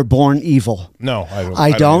believe you're born evil. No,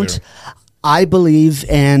 I don't. I believe,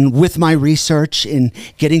 and with my research in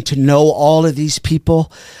getting to know all of these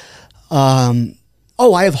people, I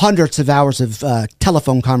have hundreds of hours of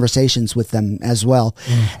telephone conversations with them as well.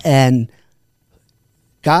 And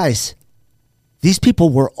guys, these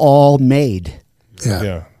people were all made.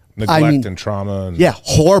 Yeah. Neglect and trauma. And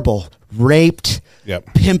horrible. Raped,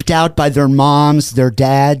 pimped out by their moms, their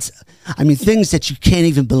dads. I mean, things that you can't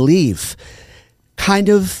even believe. Kind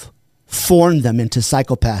of formed them into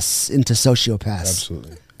psychopaths, into sociopaths.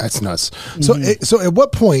 Absolutely. That's nuts. So at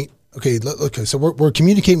what point, so we're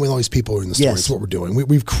communicating with all these people in the story. That's what we're doing.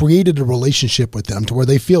 We've created a relationship with them to where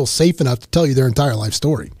they feel safe enough to tell you their entire life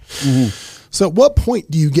story. So at what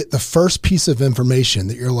point do you get the first piece of information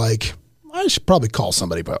that you're like, I should probably call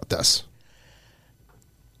somebody about this?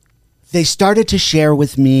 They started to share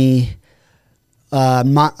with me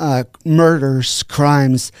murders,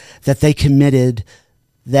 crimes that they committed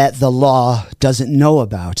that the law doesn't know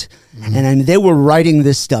about. And they were writing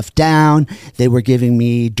this stuff down. They were giving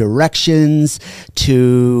me directions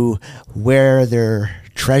to where their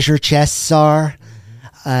treasure chests are.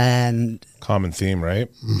 And common theme,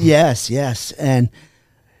 right? Yes. And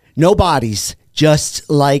no bodies, just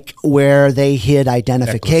like where they hid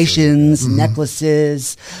identifications,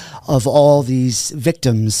 necklaces of all these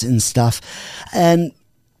victims and stuff. And,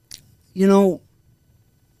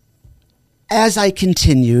 as I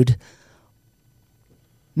continued,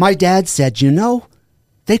 my dad said,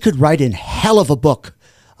 they could write a hell of a book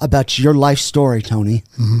about your life story, Tony.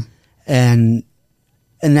 And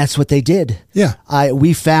that's what they did. Yeah.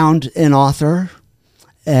 We found an author,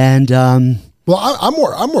 and I'm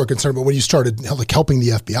more concerned about when you started helping the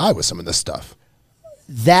FBI with some of this stuff.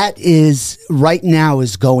 That is right now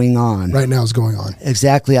is going on. Right now is going on.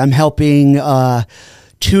 Exactly. I'm helping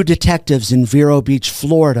 2 detectives in Vero Beach,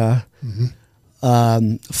 Florida,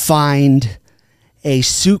 find a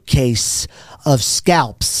suitcase of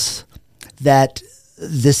scalps that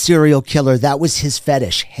the serial killer, that was his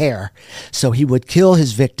fetish, hair. So he would kill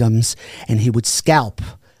his victims and he would scalp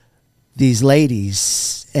these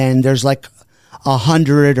ladies. And there's like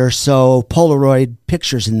 100 or so Polaroid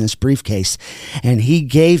pictures in this briefcase. And he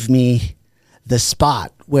gave me the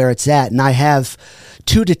spot where it's at. And I have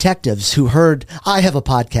 2 detectives who heard, I have a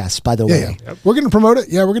podcast, by the way. Yeah. We're going to promote it.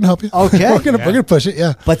 Yeah, we're going to help you. Okay. we're going to push it.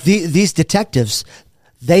 Yeah. But these detectives,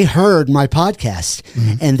 they heard my podcast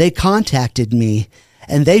and they contacted me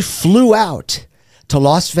and they flew out to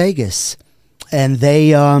Las Vegas and they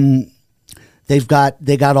got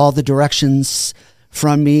all the directions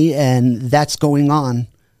from me, and that's going on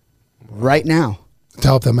right now to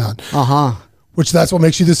help them out. Which that's what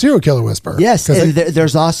makes you the serial killer whisperer. Yes, and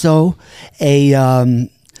there's also a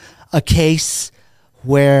case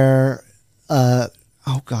where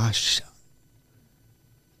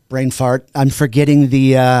brain fart. I'm forgetting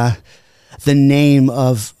the name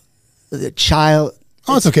of the child.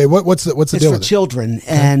 Oh, it's okay. What's the deal with it? It's for children,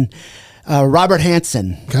 and Robert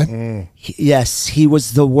Hansen. Okay. Yes, he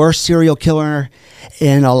was the worst serial killer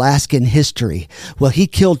in Alaskan history. Well, he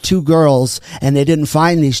killed 2 girls, and they didn't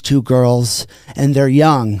find these 2 girls, and they're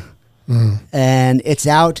young. And it's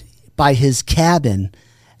out by his cabin,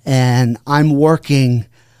 and I'm working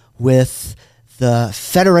with the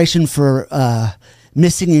Federation for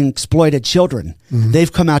Missing and Exploited Children.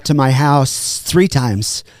 They've come out to my house 3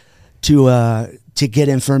 times to get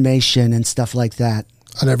information and stuff like that.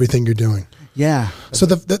 On everything you're doing. Yeah. So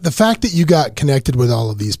the fact that you got connected with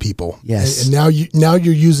all of these people, yes, and now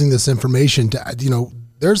you're using this information to,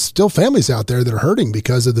 there's still families out there that are hurting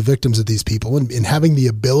because of the victims of these people, and having the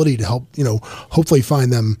ability to help, hopefully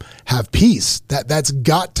find them have peace. That's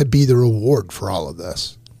got to be the reward for all of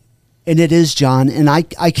this. And it is, John. And I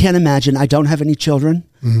can't imagine. I don't have any children.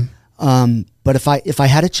 But if I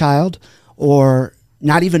had a child, or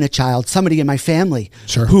not even a child, somebody in my family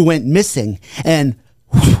who went missing and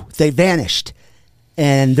they vanished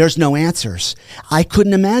and there's no answers, I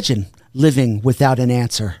couldn't imagine living without an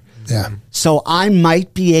answer. Yeah. So I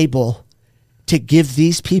might be able to give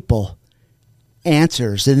these people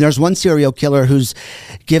answers. And there's one serial killer who's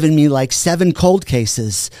given me like 7 cold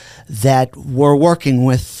cases that we're working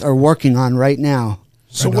on right now.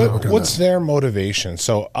 So what's their motivation?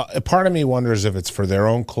 So a part of me wonders if it's for their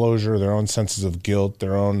own closure, their own senses of guilt,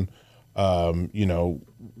 their own,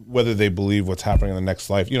 whether they believe what's happening in the next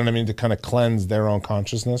life, to kind of cleanse their own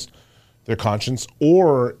consciousness. their conscience,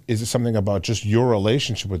 or is it something about just your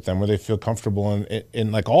relationship with them where they feel comfortable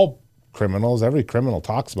in like all criminals, every criminal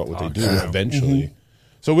talks about what they do eventually. Mm-hmm.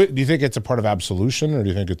 So do you think it's a part of absolution, or do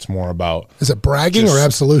you think it's more about... Is it bragging or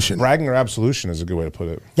absolution? Bragging or absolution is a good way to put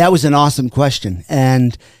it. That was an awesome question.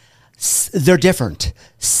 And they're different.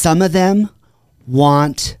 Some of them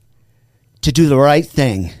want to do the right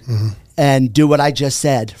thing and do what I just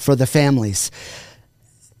said for the families.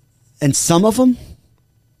 And some of them,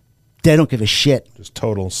 they don't give a shit. Just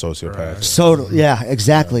total sociopaths. So, yeah,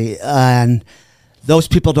 exactly. And those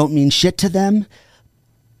people don't mean shit to them.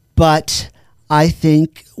 But I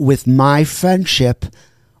think with my friendship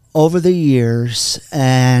over the years,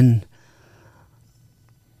 and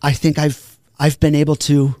I think I've been able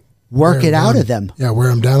to work it out of them. Yeah, wear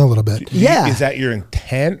them down a little bit. Yeah. Is that your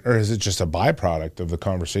intent, or is it just a byproduct of the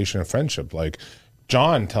conversation of friendship? Like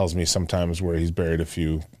John tells me sometimes where he's buried a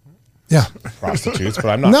few prostitutes, but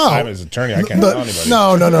I'm not. I'm his attorney. I can't tell anybody.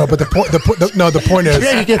 No. But the point is,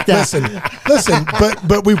 yeah, you get that. listen.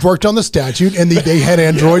 But we've worked on the statute, and they had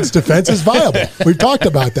Android's defense is viable. We've talked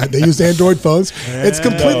about that. They used Android phones. It's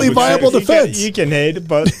completely viable defense. You can hate,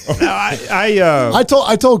 but I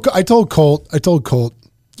told Colt,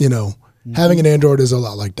 you know, having an Android is a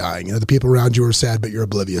lot like dying. You know, the people around you are sad, but you're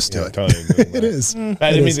oblivious to it. Totally agree with It is. I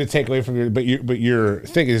didn't mean to take away from your, but your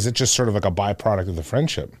thing is it just sort of like a byproduct of the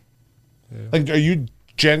friendship? Yeah. Like, are you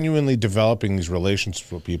genuinely developing these relationships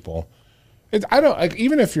with people? I don't like,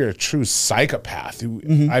 even if you're a true psychopath.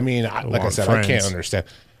 I mean, like I said, friends. I can't understand.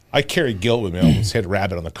 I carry guilt with me. I almost hit a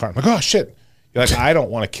rabbit on the car. I'm like, oh shit! You're like, I don't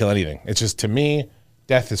want to kill anything. It's just, to me,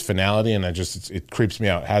 death is finality, and it creeps me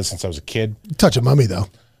out. It has since I was a kid. Touch a mummy though.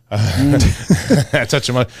 Touch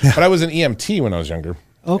a mummy. But I was an EMT when I was younger.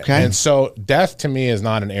 Okay. And so death to me is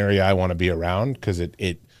not an area I want to be around, because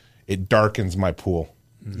it darkens my pool.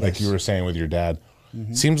 Yes. Like you were saying with your dad.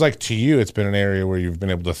 Mm-hmm. Seems like to you it's been an area where you've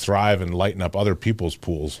been able to thrive and lighten up other people's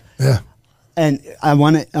pools. Yeah. And I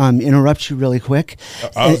want to interrupt you really quick.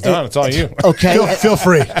 I was done. It's all you. Okay. Feel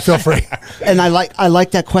free. Feel free. And I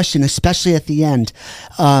like that question, especially at the end.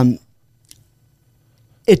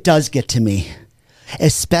 It does get to me,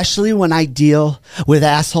 especially when I deal with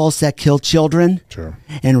assholes that kill children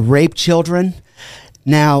and rape children.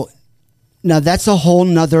 Now that's a whole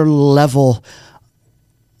nother level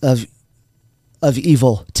of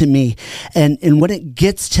evil to me. And when it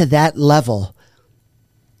gets to that level,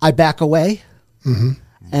 I back away. Mm-hmm.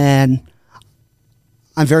 And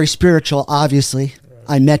I'm very spiritual, obviously.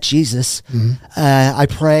 I met Jesus. Mm-hmm. I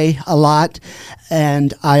pray a lot.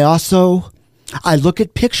 And I look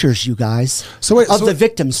at pictures, you guys, of the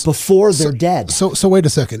victims before they're dead. So wait a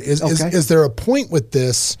second. Is there a point with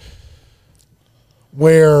this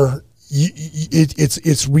where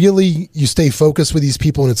it's really, you stay focused with these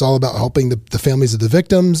people and it's all about helping the families of the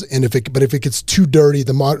victims, and if it gets too dirty,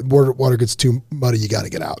 the water gets too muddy, you got to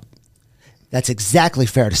get out? That's exactly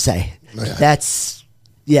fair to say. Yeah. That's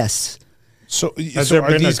yes. So has there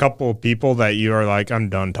been a couple of people that you are like, I'm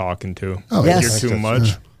done talking to? Oh, yes. You're too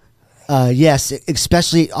much. Yes,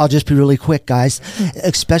 especially, I'll just be really quick, guys.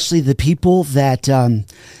 Especially the people that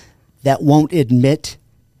won't admit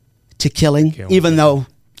to killing, even though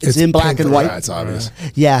it's in black and white. It's obvious.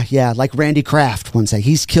 Yeah. Like Randy Kraft once said,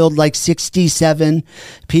 he's killed like 67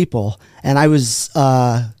 people, and I was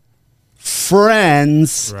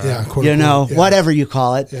friends, whatever you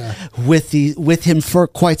call it, with him for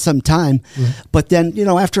quite some time. Mm-hmm. But then,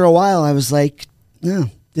 after a while, I was like, no,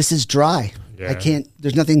 this is dry. Yeah. I can't.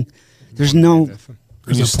 There's nothing. There's no.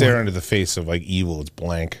 When you stare into the face of like evil, it's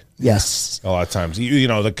blank. Yes. A lot of times,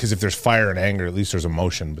 because if there's fire and anger, at least there's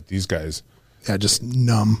emotion. But these guys. Yeah, just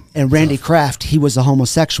numb. And Randy Kraft, he was a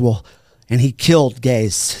homosexual, and he killed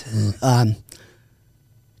gays,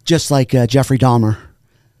 just like Jeffrey Dahmer.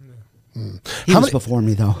 He was before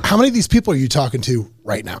me, though. How many of these people are you talking to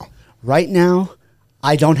right now? Right now,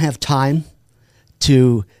 I don't have time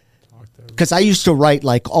to, because I used to write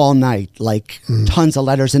like all night, like tons of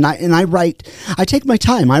letters, and I take my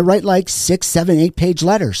time. I write like 6, 7, 8 page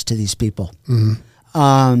letters to these people.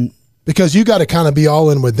 Mm-hmm. Because you got to kind of be all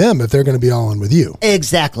in with them if they're going to be all in with you.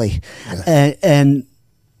 Exactly. Yeah. And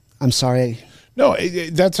I'm sorry. No,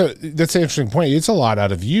 that's an interesting point. It's a lot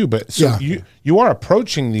out of you, but you are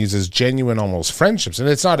approaching these as genuine, almost friendships, and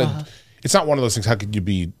it's not it's not one of those things. How could you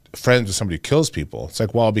be friends with somebody who kills people? It's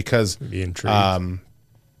like, well, because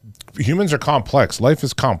humans are complex. Life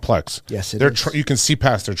is complex. Yes, it is. You can see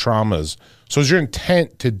past their traumas. So is your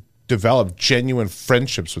intent to develop genuine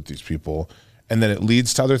friendships with these people, and then it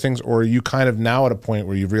leads to other things, or are you kind of now at a point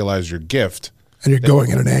where you realize your gift and you're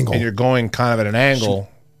going at an angle, and you're going kind of at an angle?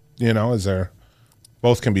 Is there?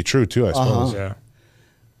 Both can be true too, I suppose. Yeah.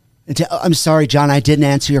 I'm sorry, John, I didn't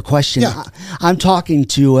answer your question. Yeah. I'm talking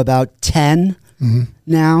to about 10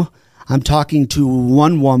 now. I'm talking to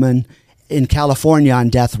one woman in California on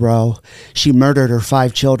death row. She murdered her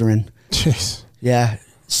 5 children. Jeez. Yeah.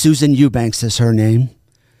 Susan Eubanks is her name.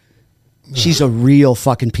 She's a real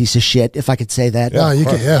fucking piece of shit, if I could say that. Yeah, you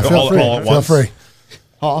can. Yeah, feel free. Feel free.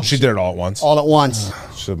 She did it all at once. All at once.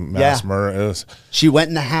 She's a mass murder. She went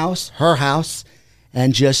in the house, her house,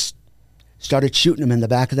 and just started shooting him in the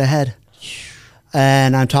back of the head.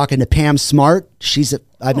 And I'm talking to Pam Smart.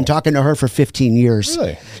 I've been talking to her for 15 years.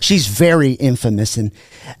 Really? She's very infamous, and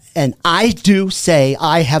I do say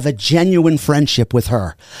I have a genuine friendship with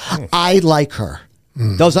her. I like her.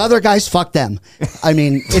 Those other guys, fuck them. I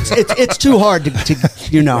mean, it's too hard to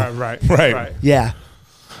you know. Right. Yeah.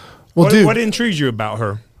 Well, What intrigues you about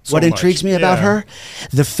her? What intrigues me about her?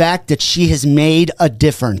 The fact that she has made a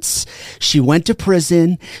difference. She went to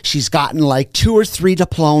prison. She's gotten like 2 or 3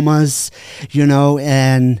 diplomas, you know,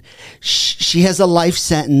 and she has a life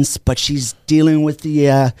sentence, but she's dealing with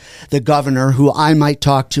the governor, who I might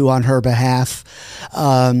talk to on her behalf.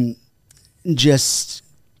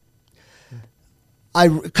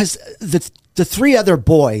 Because the 3 other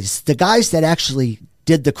boys, the guys that actually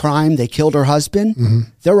did the crime, they killed her husband,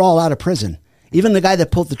 they're all out of prison. Even the guy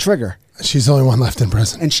that pulled the trigger. She's the only one left in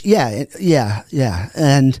prison. And yeah.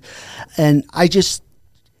 And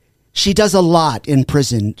she does a lot in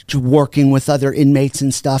prison, working with other inmates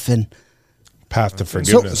and stuff. And path to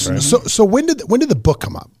forgiveness. So when did the book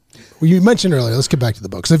come up? Well, you mentioned earlier. Let's get back to the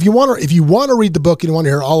book. So if you want to read the book and you want to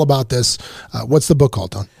hear all about this, what's the book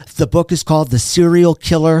called, Don? The book is called The Serial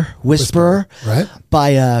Killer Whisperer, right?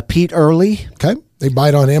 By Pete Early. Okay. They buy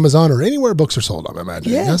it on Amazon or anywhere books are sold, I'm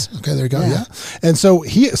imagining. Yeah. Yes. Okay, there you go. Yeah. And so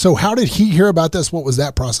how did he hear about this? What was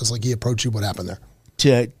that process like? He approached you. What happened there?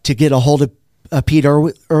 To get a hold of Pete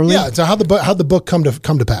Early? Yeah. So how'd the book come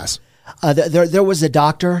to pass? There was a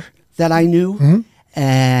doctor that I knew,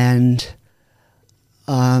 and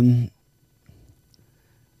you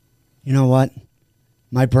know what?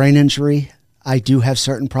 My brain injury, I do have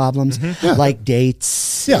certain problems, like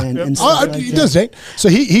dates. Yeah, and stuff like he does date. So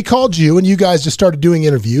he called you, and you guys just started doing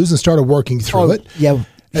interviews and started working through it. Yeah,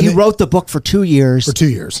 he wrote the book for 2 years. For 2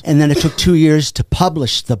 years, and then it took 2 years to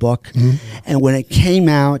publish the book. And when it came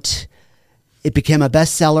out, it became a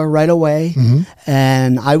bestseller right away.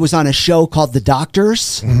 And I was on a show called The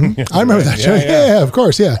Doctors. I remember that show. Yeah, of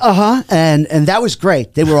course. Yeah. And that was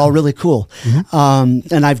great. They were all really cool.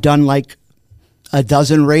 And I've done like a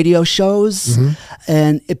dozen radio shows,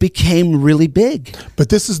 and it became really big. But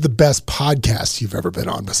this is the best podcast you've ever been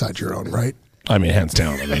on besides your own, right? I mean, hands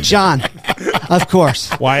down. I mean, John, of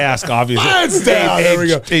course. Why ask? Obviously, hands down. There we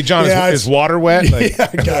go. Hey, John, is water wet? Like,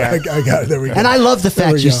 I got it. There we go. And I love the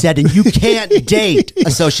fact you said, and you can't date a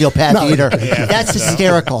sociopath either. That's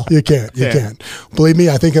hysterical. You can't. You can't. Believe me,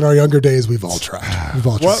 I think in our younger days, we've all tried.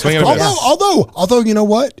 Although, you know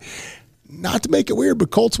what? Not to make it weird, but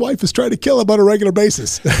Colt's wife is trying to kill him on a regular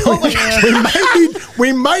basis.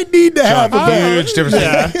 we might need to have a huge difference.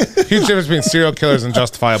 Huge difference between serial killers and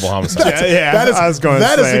justifiable homicides. That is a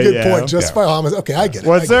good point. Justifiable homicide. Okay, I get it.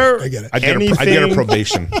 I get it. I get a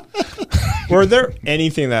probation. Were there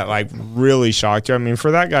anything that like really shocked you? I mean, for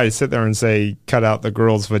that guy to sit there and say, "Cut out the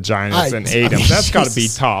girls' vaginas and ate them," that's got to be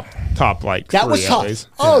top like. That was tough.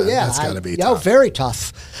 Oh yeah, that's got to be. tough. Very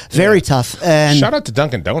tough. Very tough. And shout out to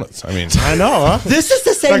Dunkin' Donuts. I mean, I know. Huh? This is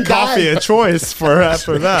the same the guy. Coffee of choice for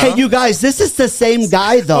that. Hey, you guys, this is the same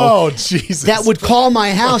guy though. Oh Jesus! That would call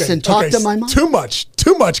my house and talk to my mom. Too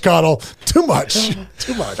much, Connell. Too much.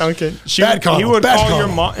 Okay. He would call your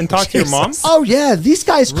mom and talk to your mom. Oh yeah, these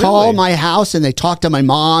guys call my house and they talk to my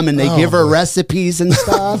mom and they give her recipes and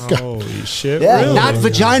stuff. Holy shit! Yeah, really? Not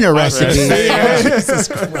vagina recipes. Jesus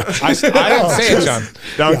Christ. I didn't say it, John.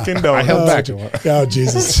 Dunkin' Donuts. I held back. Oh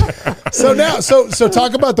Jesus! So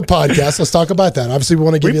talk about the podcast. Let's talk about that. Obviously, we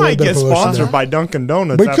want to give you a little bit of promotion. We might get sponsored by Dunkin'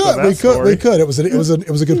 Donuts. We could. It was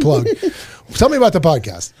a good plug. Tell me about the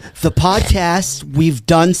podcast. The podcast, we've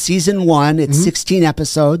done season 1. It's 16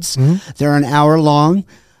 episodes. They're an hour long.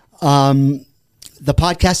 The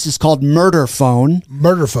podcast is called Murder Phone.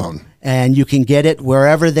 Murder Phone. And you can get it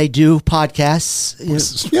wherever they do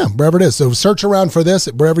podcasts. Yeah, wherever it is. So search around for this.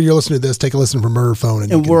 Wherever you're listening to this, take a listen for Murder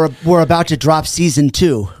Phone. And we're about to drop season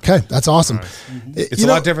 2. Okay, that's awesome. Nice. It's a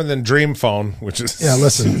lot different than Dream Phone, which is... Yeah,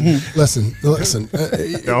 listen.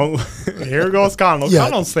 Here goes Connell. Yeah.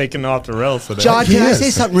 Connell's taking off the rails today. John, can I say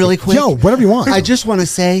something really quick? Yo, whatever you want. I just want to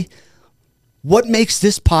say, what makes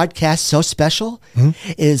this podcast so special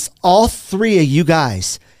is all 3 of you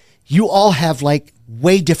guys, you all have like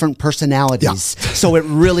way different personalities. Yeah. So it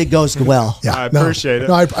really goes well. Yeah, I appreciate it.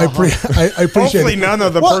 No, I appreciate Hopefully it. none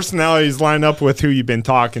of the personalities line up with who you've been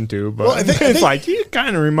talking to, but I think like, you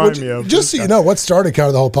kind of remind me of. Just so you know, what started kind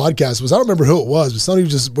of the whole podcast was, I don't remember who it was, but somebody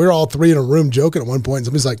we were all three in a room joking at one point, and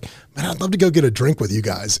somebody's like, man, I'd love to go get a drink with you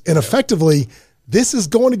guys. And effectively, this is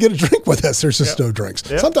going to get a drink with us. There's just no drinks.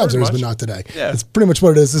 Sometimes there's, but not today. Yeah. It's pretty much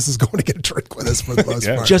what it is. This is going to get a drink with us for the most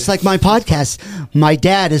part. Just like my podcast, my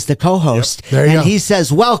dad is the co-host, and he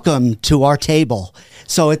says, welcome to our table.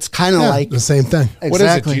 So it's kind of like the same thing. Exactly. What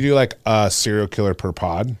is it? Do you do like a serial killer per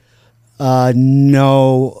pod?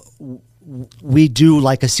 No, we do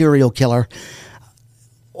like a serial killer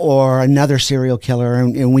or another serial killer,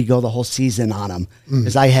 and we go the whole season on them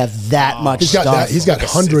because I have that much stuff. He's got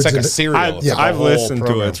hundreds. It's like a serial. I've listened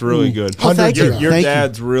to it. It's really good. Well, thank you. Your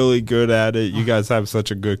dad's really good at it. You guys have such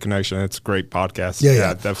a good connection. It's a great podcast.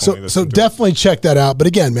 Yeah. Definitely. So definitely check that out. But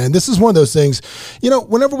again, man, this is one of those things,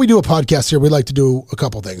 whenever we do a podcast here, we like to do a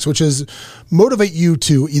couple things, which is motivate you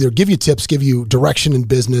to either give you tips, give you direction in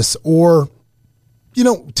business, or,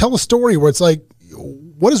 tell a story where it's like,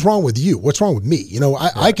 what is wrong with you? What's wrong with me?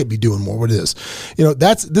 I could be doing more. What it is,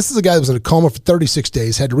 this is a guy that was in a coma for 36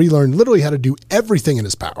 days, had to relearn literally how to do everything in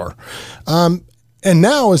his power. And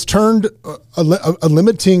now has turned a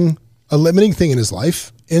limiting thing in his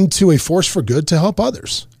life into a force for good to help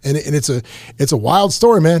others. And it's a wild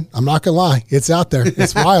story, man. I'm not gonna lie. It's out there.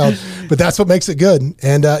 It's wild, but that's what makes it good.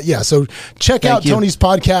 And so check out Tony's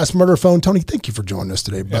podcast, Murder Phone. Tony, thank you for joining us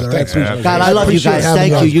today, brother. Thanks, God, I love you guys.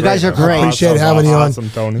 Thank you. You guys are great. I appreciate having you on.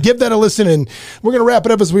 Tony. Give that a listen, and we're gonna wrap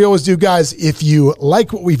it up as we always do, guys. If you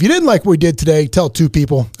didn't like what we did today, tell two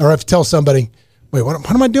people, or if you tell somebody. Wait, what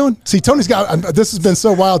am I doing? See, Tony's got. This has been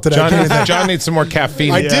so wild today. John needs some more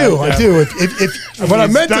caffeine. I do. If what I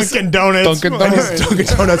meant to say, Dunkin'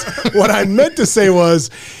 Donuts. What I meant to say was,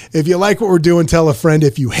 if you like what we're doing, tell a friend.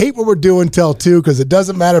 If you hate what we're doing, tell two. Because it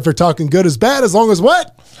doesn't matter if they're talking good as bad, as long as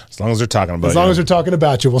what? As long as they're talking about. As long as they're talking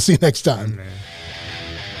about you. We'll see you next time. Oh,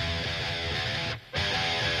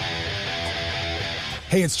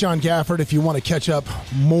 Hey, it's John Gafford. If you want to catch up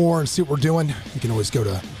more and see what we're doing, you can always go to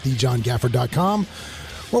thejohngafford.com,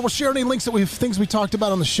 where we'll share any links things we talked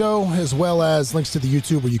about on the show, as well as links to the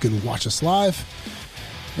YouTube where you can watch us live.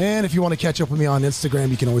 And if you want to catch up with me on Instagram,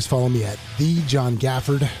 you can always follow me at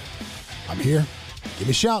thejohngafford. I'm here. Give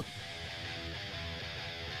me a shout.